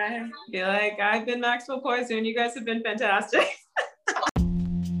 Bye. You're like, I've been Maxwell Poison. You guys have been fantastic.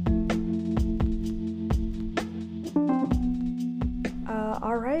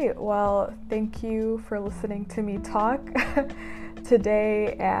 All right. Well, thank you for listening to me talk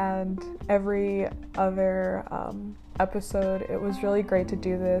today and every other episode. It was really great to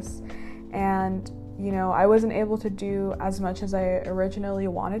do this. And, you know, I wasn't able to do as much as I originally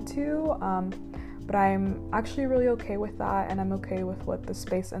wanted to, but I'm actually really okay with that, and I'm okay with what the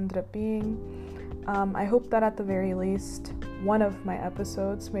space ended up being. I hope that at the very least, one of my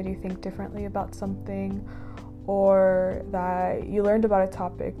episodes made you think differently about something, or that you learned about a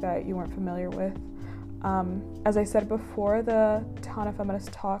topic that you weren't familiar with. As I said before, the Tejana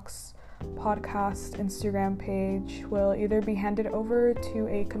Feminist Talks podcast Instagram page will either be handed over to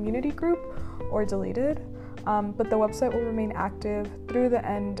a community group or deleted, but the website will remain active through the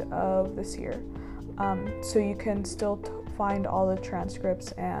end of this year. So you can still find all the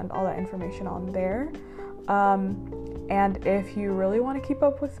transcripts and all that information on there. And if you really want to keep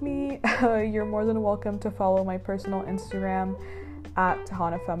up with me, you're more than welcome to follow my personal Instagram at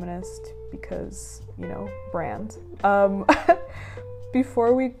Tejana Feminist, because, you know, brand.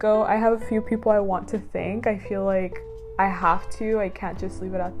 Before we go, I have a few people I want to thank. I feel like I have to. I can't just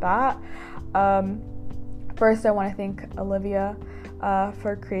leave it at that. First, I want to thank Olivia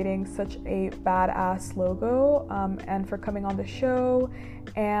for creating such a badass logo, and for coming on the show,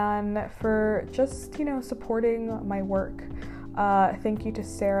 and for just, you know, supporting my work. Thank you to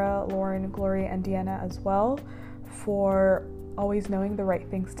Sarah, Lauren, Gloria, and Deanna as well for always knowing the right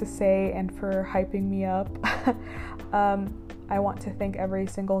things to say and for hyping me up. I want to thank every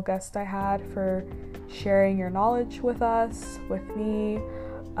single guest I had for sharing your knowledge with us, with me,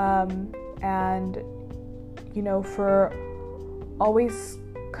 and, you know, for always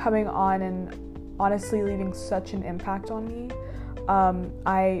coming on and honestly leaving such an impact on me.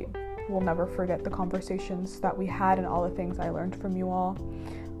 I will never forget the conversations that we had and all the things I learned from you all.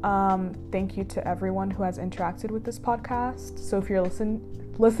 Thank you to everyone who has interacted with this podcast. So if you're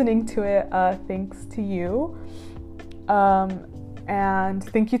listening to it, thanks to you. And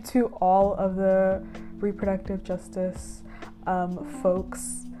thank you to all of the reproductive justice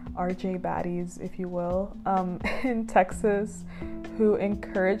folks, RJ baddies, if you will, in Texas, who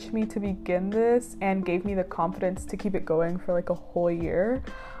encouraged me to begin this and gave me the confidence to keep it going for like a whole year.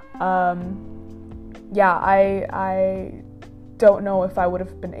 Yeah, I don't know if I would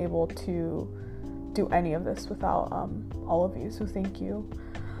have been able to do any of this without all of you, so thank you.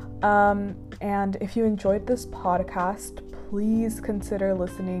 And if you enjoyed this podcast, please consider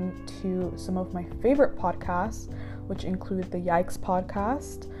listening to some of my favorite podcasts, which include the Yikes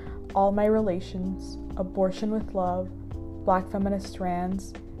podcast, All My Relations, Abortion with Love, Black Feminist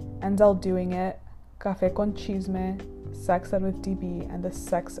Rands, Endel Doing It, Café con Chisme, Sex Ed with DB, and the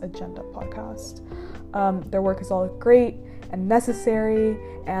Sex Agenda podcast. Their work is all great and necessary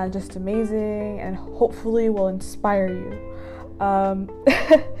and just amazing, and hopefully will inspire you.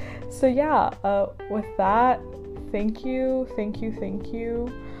 So yeah, with that, thank you.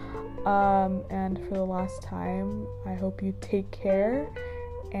 And for the last time, I hope you take care,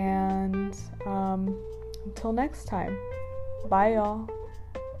 and until next time, bye y'all.